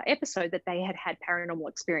this episode that they had had paranormal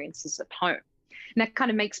experiences at home. And that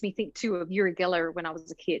kind of makes me think too of Uri Geller when I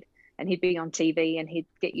was a kid, and he'd be on TV and he'd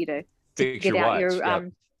get you to get out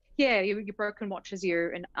watch, your broken watches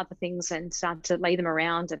and other things, and start to lay them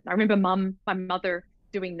around. And I remember my mother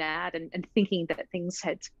doing that and thinking that things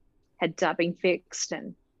had been fixed.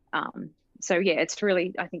 And so yeah, it's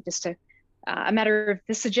really, I think, just a matter of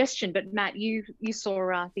the suggestion. But Matt, you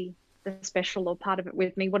saw the special or part of it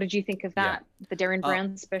with me. What did you think of that? Yeah. The Darren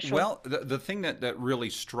Brown special? Well, the thing that really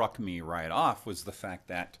struck me right off was the fact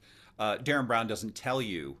that Darren Brown doesn't tell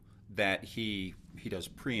you that he does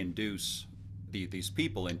pre-induce these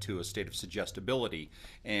people into a state of suggestibility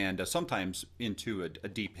and sometimes into a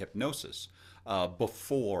deep hypnosis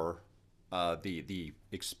before the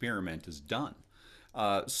experiment is done.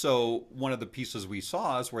 So one of the pieces we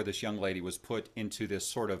saw is where this young lady was put into this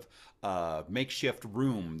sort of makeshift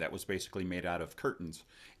room that was basically made out of curtains,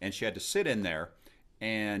 and she had to sit in there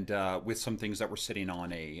and with some things that were sitting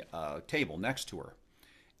on a table next to her.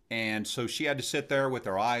 And so she had to sit there with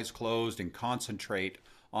her eyes closed and concentrate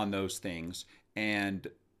on those things. And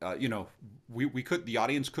the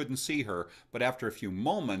audience couldn't see her, but after a few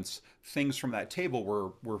moments, things from that table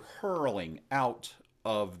were hurling out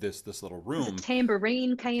of this little room. The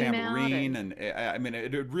tambourine came out, and I mean,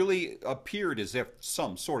 it really appeared as if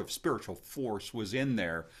some sort of spiritual force was in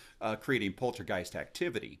there, creating poltergeist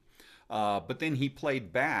activity. But then he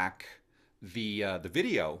played back the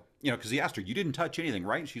video, because he asked her, "You didn't touch anything,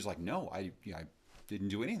 right?" And she's like, "No, I didn't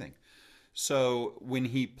do anything." So when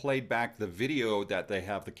he played back the video that they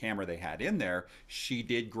have, the camera they had in there, she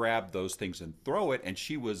did grab those things and throw it, and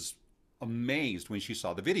she was amazed when she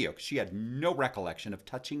saw the video. She had no recollection of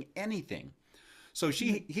touching anything. So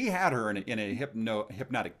he had her in a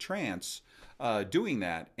hypnotic trance, doing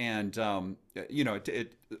that, and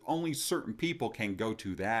only certain people can go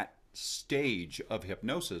to that stage of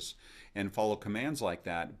hypnosis and follow commands like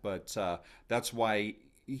that. But that's why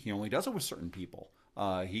he only does it with certain people.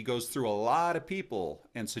 He goes through a lot of people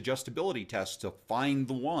and suggestibility tests to find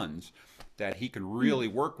the ones that he can really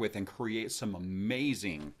work with and create some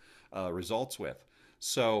amazing results with.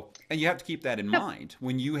 So, and you have to keep that in mind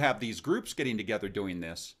when you have these groups getting together doing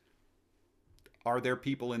this. Are there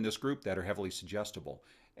people in this group that are heavily suggestible?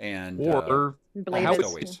 And or how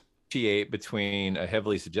always between a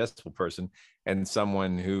heavily suggestible person and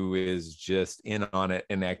someone who is just in on it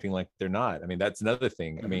and acting like they're not. I mean, that's another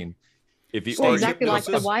thing. I mean, if you exactly like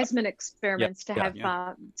the Wiseman experiments to have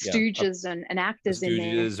stooges and actors in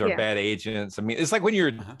there, stooges or bad agents. I mean, it's like when you're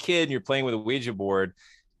a kid and you're playing with a Ouija board,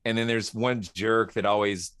 and then there's one jerk that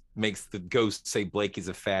always makes the ghost say Blakey's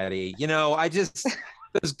a fatty. You know, I just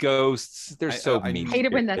those ghosts, they're so mean. I hate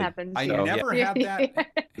it when that happens. I never had that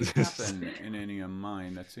happen in any of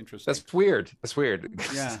mine. That's interesting. That's weird. That's weird.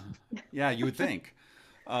 Yeah, you would think.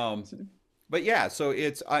 But yeah, so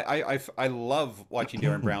it's I love watching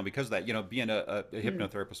Darren Brown because of that. You know, being a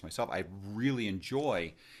hypnotherapist myself, I really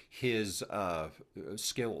enjoy his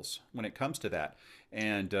skills when it comes to that.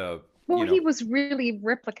 And well, he was really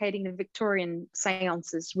replicating the Victorian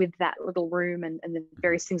seances with that little room and the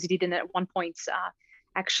various things he did. And at one point,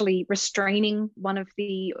 actually restraining one of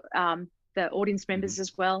the audience members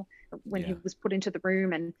as well when he was put into the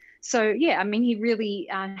room. And so, yeah, I mean, he really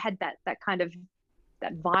had that kind of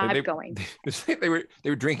that vibe going. They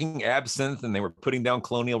were drinking absinthe and they were putting down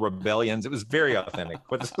colonial rebellions. It was very authentic.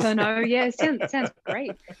 I know, yeah, it sounds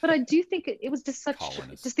great. But I do think it was just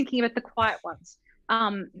just thinking about the quiet ones.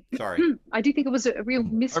 Sorry. I do think it was a real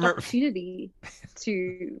missed opportunity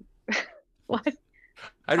to what?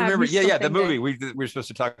 I remember, the movie we were supposed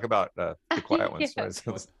to talk about the quiet ones.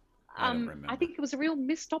 Right? I think it was a real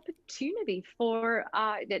missed opportunity for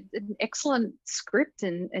an excellent script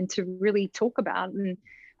and to really talk about and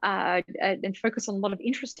focus on a lot of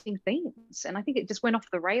interesting themes. And I think it just went off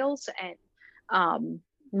the rails. And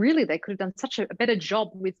really, they could have done such a better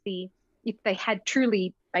job with if they had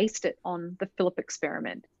truly based it on the Philip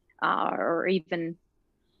experiment or even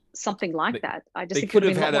something like that. I just think it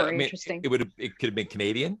would have been more interesting. It could have been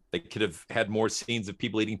Canadian. They could have had more scenes of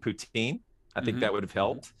people eating poutine. I think that would have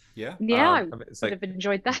helped. Yeah, I would have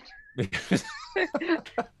enjoyed that.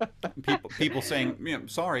 people saying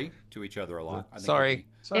sorry to each other a lot. I think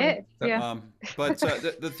sorry. Yeah. But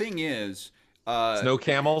the thing is, snow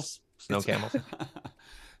camels.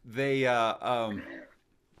 They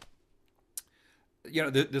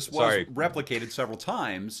this was replicated several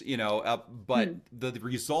times, but the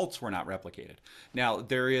results were not replicated. Now,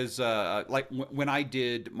 there is, like when I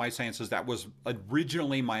did my seances, that was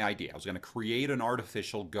originally my idea. I was going to create an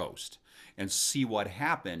artificial ghost and see what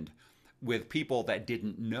happened with people that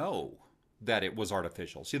didn't know that it was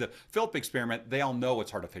artificial. See, the Philip experiment, they all know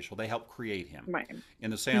it's artificial. They helped create him. Right.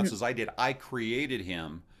 In the seances I did, I created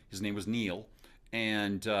him. His name was Neil.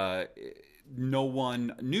 And no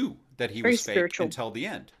one knew that he was fake until the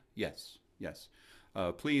end. Yes.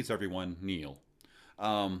 Please, everyone, kneel.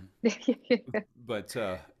 But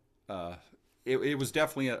it was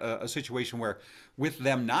definitely a situation where, with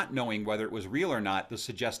them not knowing whether it was real or not, the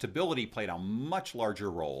suggestibility played a much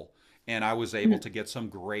larger role, and I was able to get some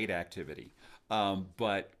great activity.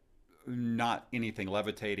 But not anything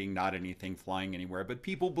levitating, not anything flying anywhere, but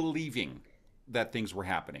people believing that things were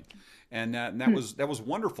happening. And that was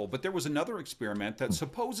wonderful. But there was another experiment that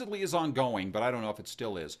supposedly is ongoing, but I don't know if it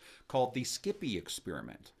still is, called the Skippy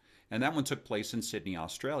experiment. And that one took place in Sydney,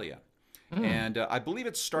 Australia. And I believe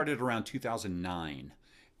it started around 2009.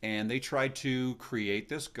 And they tried to create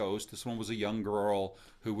this ghost. This one was a young girl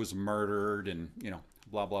who was murdered and,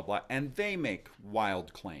 blah, blah, blah. And they make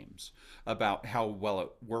wild claims about how well it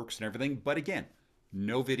works and everything. But again,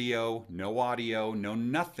 no video, no audio, no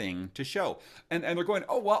nothing to show. And they're going,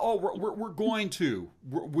 we're going to.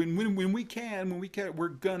 When we can, we're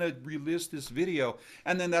going to release this video.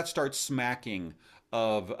 And then that starts smacking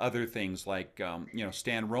of other things like,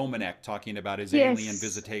 Stan Romanek talking about his alien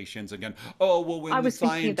visitations again. When the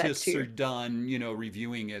scientists are done,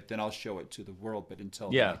 reviewing it, then I'll show it to the world. But until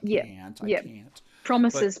I can't.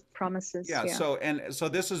 Promises. Yeah. So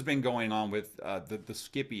this has been going on with the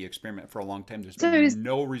Skippy experiment for a long time. There's been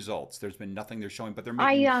no results. There's been nothing they're showing, but they're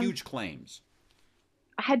making huge claims.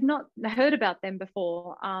 I had not heard about them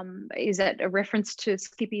before. Is that a reference to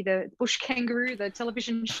Skippy the bush kangaroo, the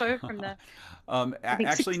television show from the I think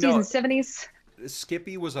Actually, 60s no. and 70s?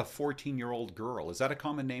 Skippy was a 14-year-old girl. Is that a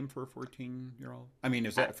common name for a 14-year-old? I mean,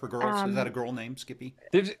 is that for girls? Is that a girl name, Skippy?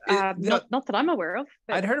 Not that I'm aware of.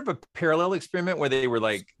 But... I'd heard of a parallel experiment where they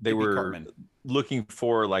were looking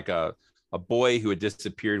for like a boy who had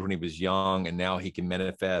disappeared when he was young, and now he can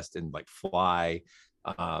manifest and like fly,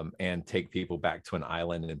 and take people back to an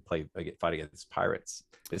island and fight against pirates.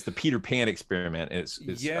 It's the Peter Pan experiment. And it's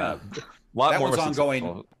a lot more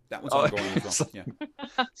ongoing. That was ongoing as well.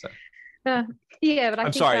 Yeah. Yeah, but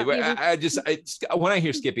I'm sorry. When I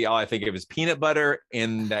hear Skippy, all I think of is peanut butter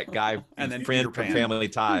and that guy and then friend from Family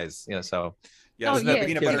Ties. So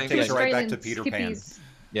peanut butter takes you right back to Peter Pan.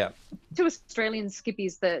 Yeah. To Australians,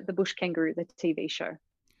 Skippy's the bush kangaroo, the TV show.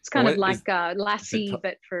 It's kind of like Lassie,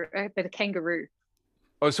 but a kangaroo.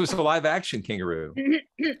 Oh, so it's a live action kangaroo.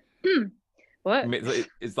 What? I mean,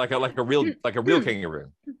 it's like a real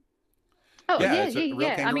kangaroo. Oh, yeah, it's a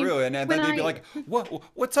real kangaroo. And then they'd be like,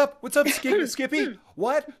 what's up, Skippy?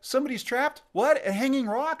 What? Somebody's trapped? What? A hanging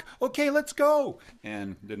rock? Okay, let's go.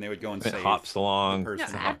 And then they would go and save hops along. the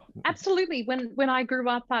person. No, absolutely. When I grew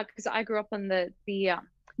up, because I grew up on the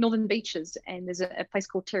northern beaches, and there's a place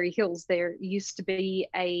called Terry Hills. There used to be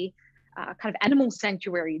a kind of animal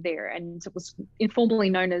sanctuary there, and it was informally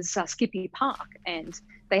known as Skippy Park. And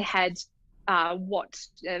they had what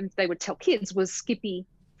they would tell kids was Skippy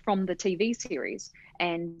from the TV series.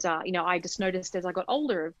 And I just noticed as I got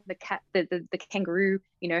older, the kangaroo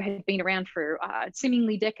had been around for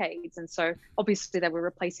seemingly decades, and so obviously they were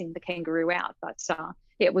replacing the kangaroo out, but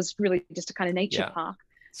it was really just a kind of nature park.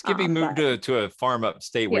 Skippy moved to a farm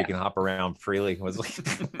upstate where you can hop around freely. It was like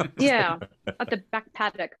at the back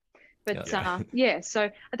paddock. But so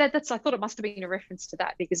that's I thought it must have been a reference to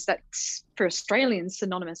that, because that's for Australians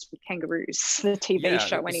synonymous with kangaroos, the TV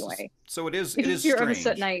show anyway. So it is. If you're of a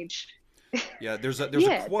certain age. Yeah, there's a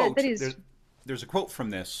quote. There's a quote from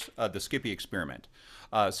this, the Skippy experiment.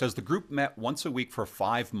 It says the group met once a week for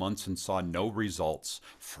 5 months and saw no results.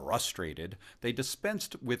 Frustrated, they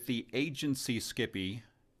dispensed with the agency Skippy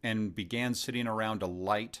and began sitting around a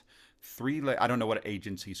light I don't know what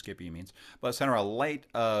agency Skippy means, but center a light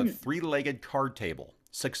three-legged card table.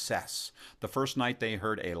 Success. The first night they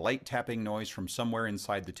heard a light tapping noise from somewhere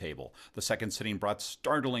inside the table. The second sitting brought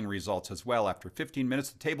startling results as well. After 15 minutes,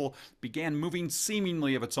 the table began moving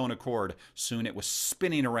seemingly of its own accord. Soon it was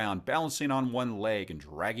spinning around, balancing on one leg and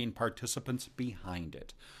dragging participants behind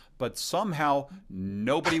it. But somehow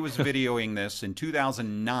nobody was videoing this. In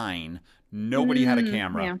 2009, nobody had a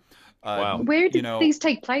camera. Yeah. Wow. Where did these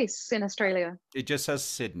take place in Australia? It just says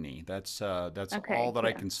Sydney. That's okay, all that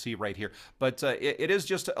I can see right here. But it is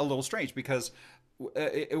just a little strange because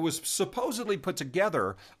it was supposedly put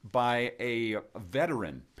together by a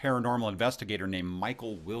veteran paranormal investigator named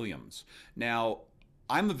Michael Williams. Now,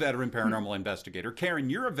 I'm a veteran paranormal investigator. Karen,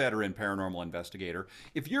 you're a veteran paranormal investigator.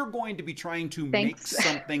 If you're going to be trying to make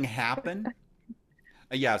something happen,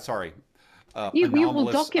 you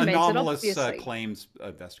will document anomalous it, obviously. Claims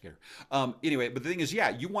investigator. Anyway, but the thing is,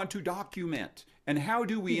 you want to document. And how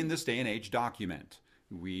do we in this day and age document?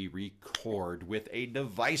 We record with a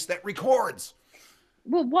device that records.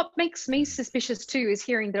 Well, what makes me suspicious too is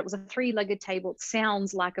hearing that it was a three-legged table. It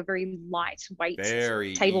sounds like a very lightweight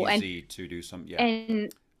table. Very easy to do some,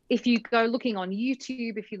 And if you go looking on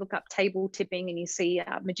YouTube, if you look up table tipping and you see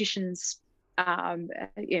magicians'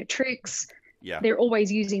 tricks, they're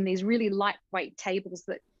always using these really lightweight tables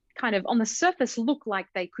that kind of on the surface look like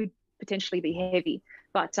they could potentially be heavy,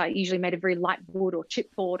 but usually made of very light wood or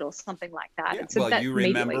chipboard or something like that. Yeah. So you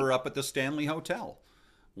remember up at the Stanley Hotel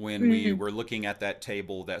when we were looking at that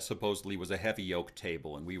table that supposedly was a heavy oak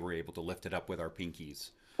table, and we were able to lift it up with our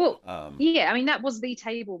pinkies. Well, I mean, that was the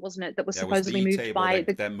table, wasn't it? That was supposedly moved by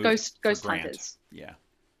the ghost hunters. Yeah.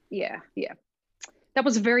 That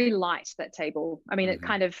was very light, that table. I mean, it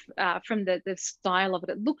kind of, from the style of it,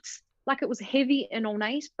 it looked like it was heavy and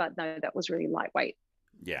ornate, but no, that was really lightweight.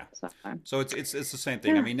 Yeah. So it's the same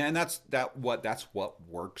thing. I mean, and that's what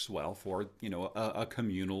works well for, a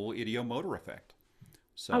communal idiomotor effect.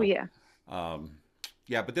 So,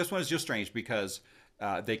 but this one is just strange because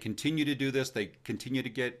they continue to do this. They continue to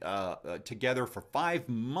get together for 5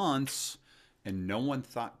 months, and no one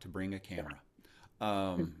thought to bring a camera.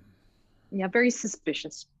 Yeah, very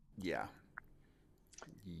suspicious. Yeah.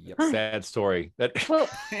 Yep. Sad story. Well,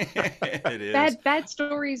 it is. Bad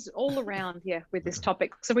stories all around with this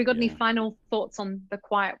topic. So we got any final thoughts on The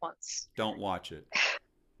Quiet Ones? Don't watch it.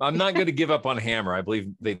 I'm not going to give up on Hammer. I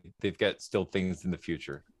believe they've got still things in the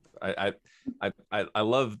future. I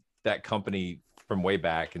love that company from way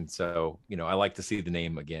back. And so, I like to see the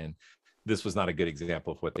name again. This was not a good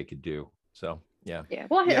example of what they could do. So, yeah. Yeah.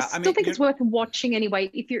 Well, I still think it's worth watching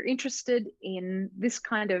anyway if you're interested in these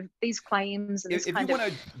claims and if you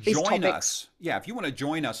want to join us. Yeah, if you want to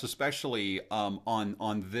join us, especially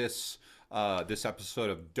on this this episode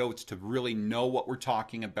of Dotes, to really know what we're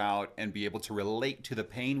talking about and be able to relate to the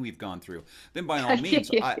pain we've gone through, then by all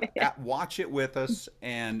means, watch it with us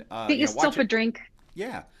and get yourself a drink.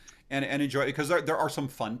 Yeah, and enjoy it, because there are some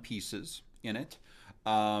fun pieces in it.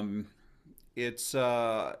 It's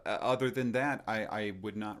other than that, I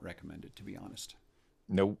would not recommend it, to be honest.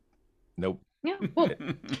 Nope. Yeah.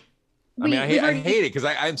 Well, I hate it because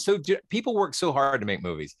I'm so people work so hard to make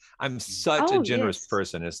movies. I'm such a generous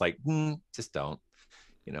person. It's like just don't,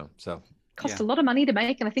 So cost a lot of money to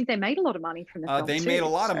make, and I think they made a lot of money from the film. They made a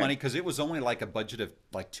lot of money because it was only like a budget of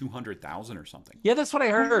like 200,000 or something. Yeah, that's what I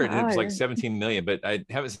heard. It was like 17 million, but I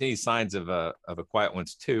haven't seen any signs of a Quiet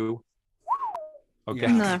Ones 2. Okay.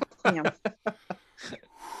 No.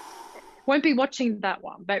 Won't be watching that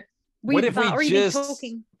one, but what if we already just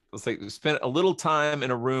talking. Let's spend a little time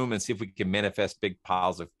in a room and see if we can manifest big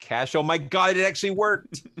piles of cash. Oh my God, it actually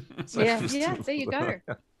worked. Yeah, there you go.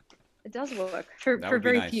 It does work for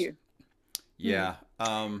very few. Yeah.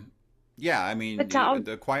 Yeah, I mean,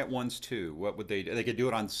 the Quiet Ones too. What would they do? They could do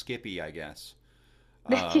it on Skippy, I guess.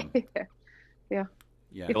 Yeah. Yeah.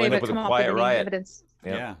 If they ever come up with any evidence.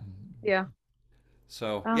 Yeah.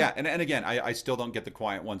 So and again, I still don't get the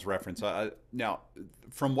Quiet Ones reference. Now,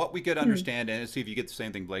 from what we could understand, and see if you get the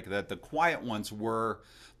same thing, Blake, that the Quiet Ones were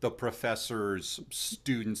the professor's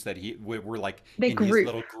students that were like in his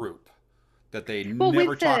little group, that they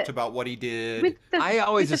never talked about what he did. I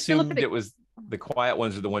always assumed it was the Quiet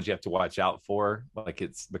Ones are the ones you have to watch out for. Like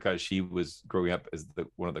it's because she was growing up as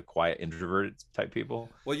one of the quiet introverted type people.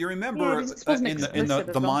 Well, you remember in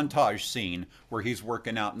the montage scene where he's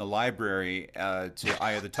working out in the library to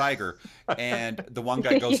Eye of the Tiger, and the one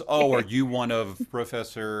guy goes, "Oh, are you one of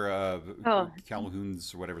Professor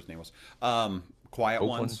Calhoun's, or whatever his name was?" Quiet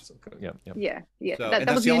Ones. Yeah. So,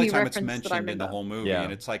 that's the only time it's mentioned in the whole movie,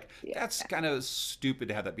 and it's like that's kind of stupid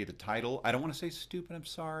to have that be the title. I don't want to say stupid. I'm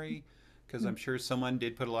sorry. Because I'm sure someone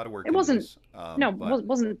did put a lot of work. It wasn't. It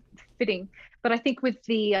wasn't fitting. But I think with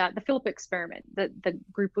the Philip experiment, the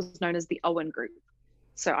group was known as the Owen group.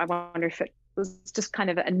 So I wonder if it was just kind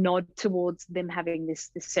of a nod towards them having this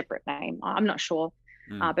separate name. I'm not sure,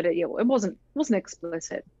 but it wasn't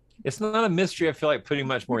explicit. It's not a mystery. I feel like putting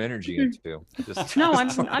much more energy into. No,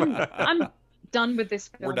 I'm done with this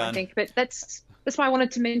film. I think, but that's why I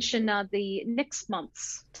wanted to mention the next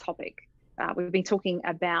month's topic. We've been talking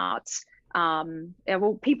about.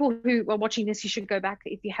 People who are watching this, you should go back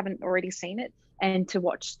if you haven't already seen it, and to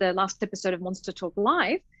watch the last episode of Monster Talk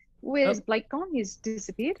Live. Where's Blake gone? He's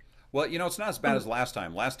disappeared. Well, it's not as bad as last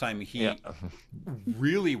time. Last time he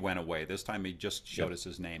really went away. This time he just showed us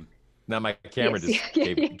his name. Now my camera just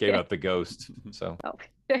gave up the ghost. So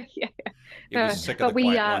it was sick of the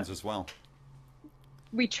Quiet Ones as well.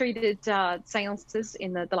 We treated seances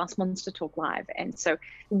in the last Monster Talk Live. And so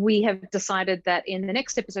we have decided that in the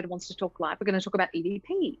next episode of Monster Talk Live, we're going to talk about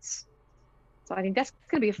EVPs. So I think that's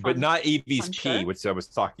going to be a fun But not EV's P, show. which I was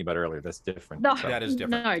talking about earlier. That's different. No, that is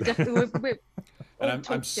different. No, definitely. And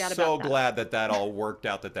I'm so glad that all worked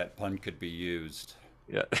out, that pun could be used.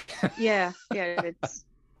 Yeah. It's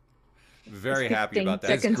very happy about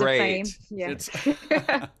that. It's great. Yeah.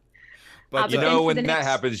 But when that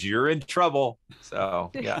happens, you're in trouble.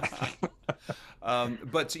 So but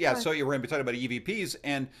so we're going to be talking about EVPs,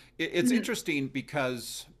 and it's interesting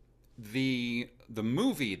because the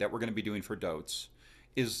movie that we're going to be doing for Dotes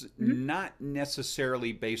is not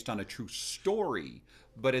necessarily based on a true story,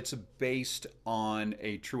 but it's based on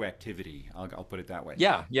a true activity. I'll put it that way.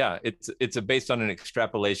 Yeah. It's based on an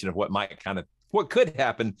extrapolation of what could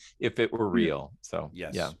happen if it were real. So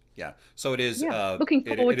yes. Yeah. So it is. Looking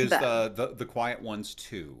forward to that. The Quiet Ones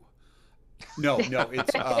 2. No,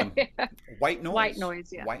 it's White Noise. White Noise.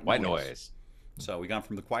 Yeah. White Noise. So we gone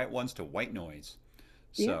from the Quiet Ones to White Noise.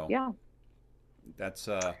 So that's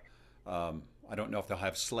I don't know if they'll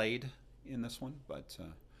have Slade in this one, but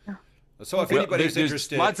so if anybody's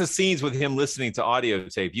interested, lots of scenes with him listening to audio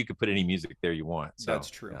tape. You could put any music there you want. So that's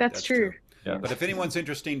true. That's true. Yeah. But if anyone's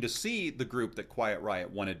interested to see the group that Quiet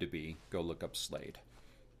Riot wanted to be, go look up Slade.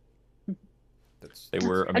 They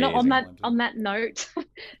were amazing. And on that note,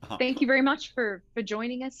 thank you very much for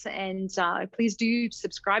joining us, and please do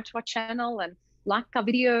subscribe to our channel and like our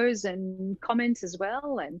videos and comment as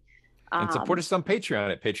well, and support us on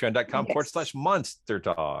Patreon at patreon.com/Monster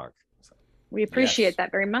Talk. We appreciate that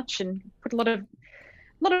very much, and put a lot of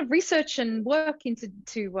lot of research and work into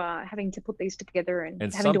having to put these together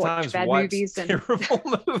and having to watch bad movies and terrible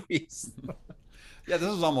movies. Yeah, this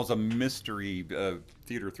is almost a mystery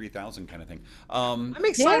Theater 3000 kind of thing. I'm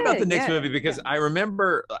excited about the next movie because I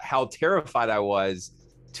remember how terrified I was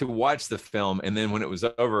to watch the film, and then when it was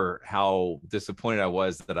over, how disappointed I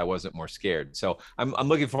was that I wasn't more scared. So I'm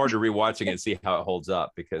looking forward to rewatching it and see how it holds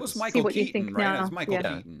up. Because it was Michael Keaton, right? It's Michael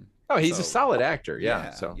Keaton. Oh, he's a solid actor.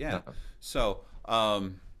 Yeah. So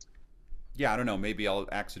yeah, I don't know. Maybe I'll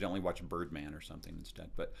accidentally watch Birdman or something instead.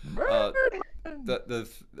 But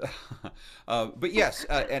but yes,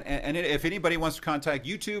 and if anybody wants to contact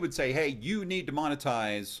YouTube and say, hey, you need to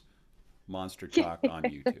monetize Monster Talk on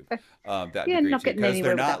YouTube, that'd be great because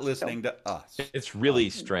they're not listening to us. It's really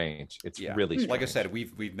strange. It's really strange. Like I said,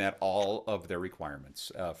 we've met all of their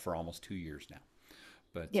requirements for almost 2 years now.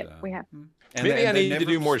 But we have. And maybe I need to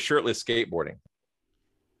do more shirtless skateboarding.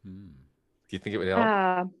 Do you think it would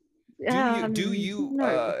help? Do you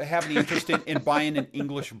have any interest in buying an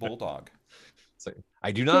English bulldog? So,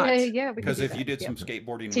 I do not. Yeah, because if you did some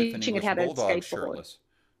skateboarding with an English bulldog shirtless,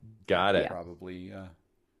 got it. Probably,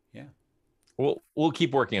 yeah. We'll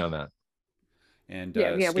keep working on that. And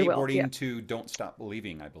skateboarding to "Don't Stop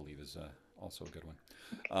Believing," I believe, is also a good one.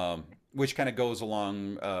 Which kind of goes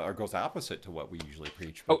along or goes opposite to what we usually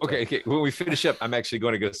preach. But, okay. When we finish up, I'm actually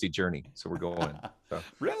going to go see Journey, so we're going. So.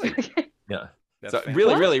 Really? Yeah. That's so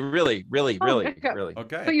really.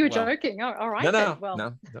 Okay. But you were joking. All right.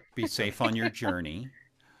 No. Be safe on your journey.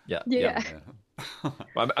 Yeah.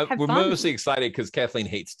 We're mostly excited because Kathleen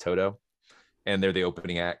hates Toto, and they're the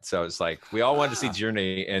opening act. So it's like we all wanted to see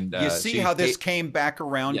Journey, and you see how this came back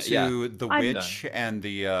around to the witch and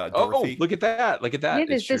the Dorothy. Look at that! Yeah,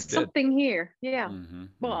 there's something here. Yeah.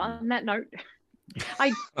 Well, on that note,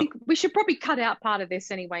 I think we should probably cut out part of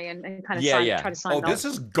this anyway and kind of try to sign off. This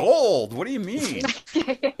is gold. What do you mean?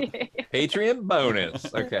 Patreon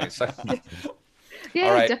bonus. Okay. So.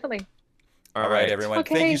 Yeah, right. Definitely. All right, everyone.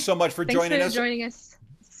 Okay. Thank you so much for joining us. Thanks for joining us.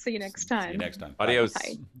 See you next time. See you next time. Adios.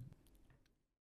 Bye.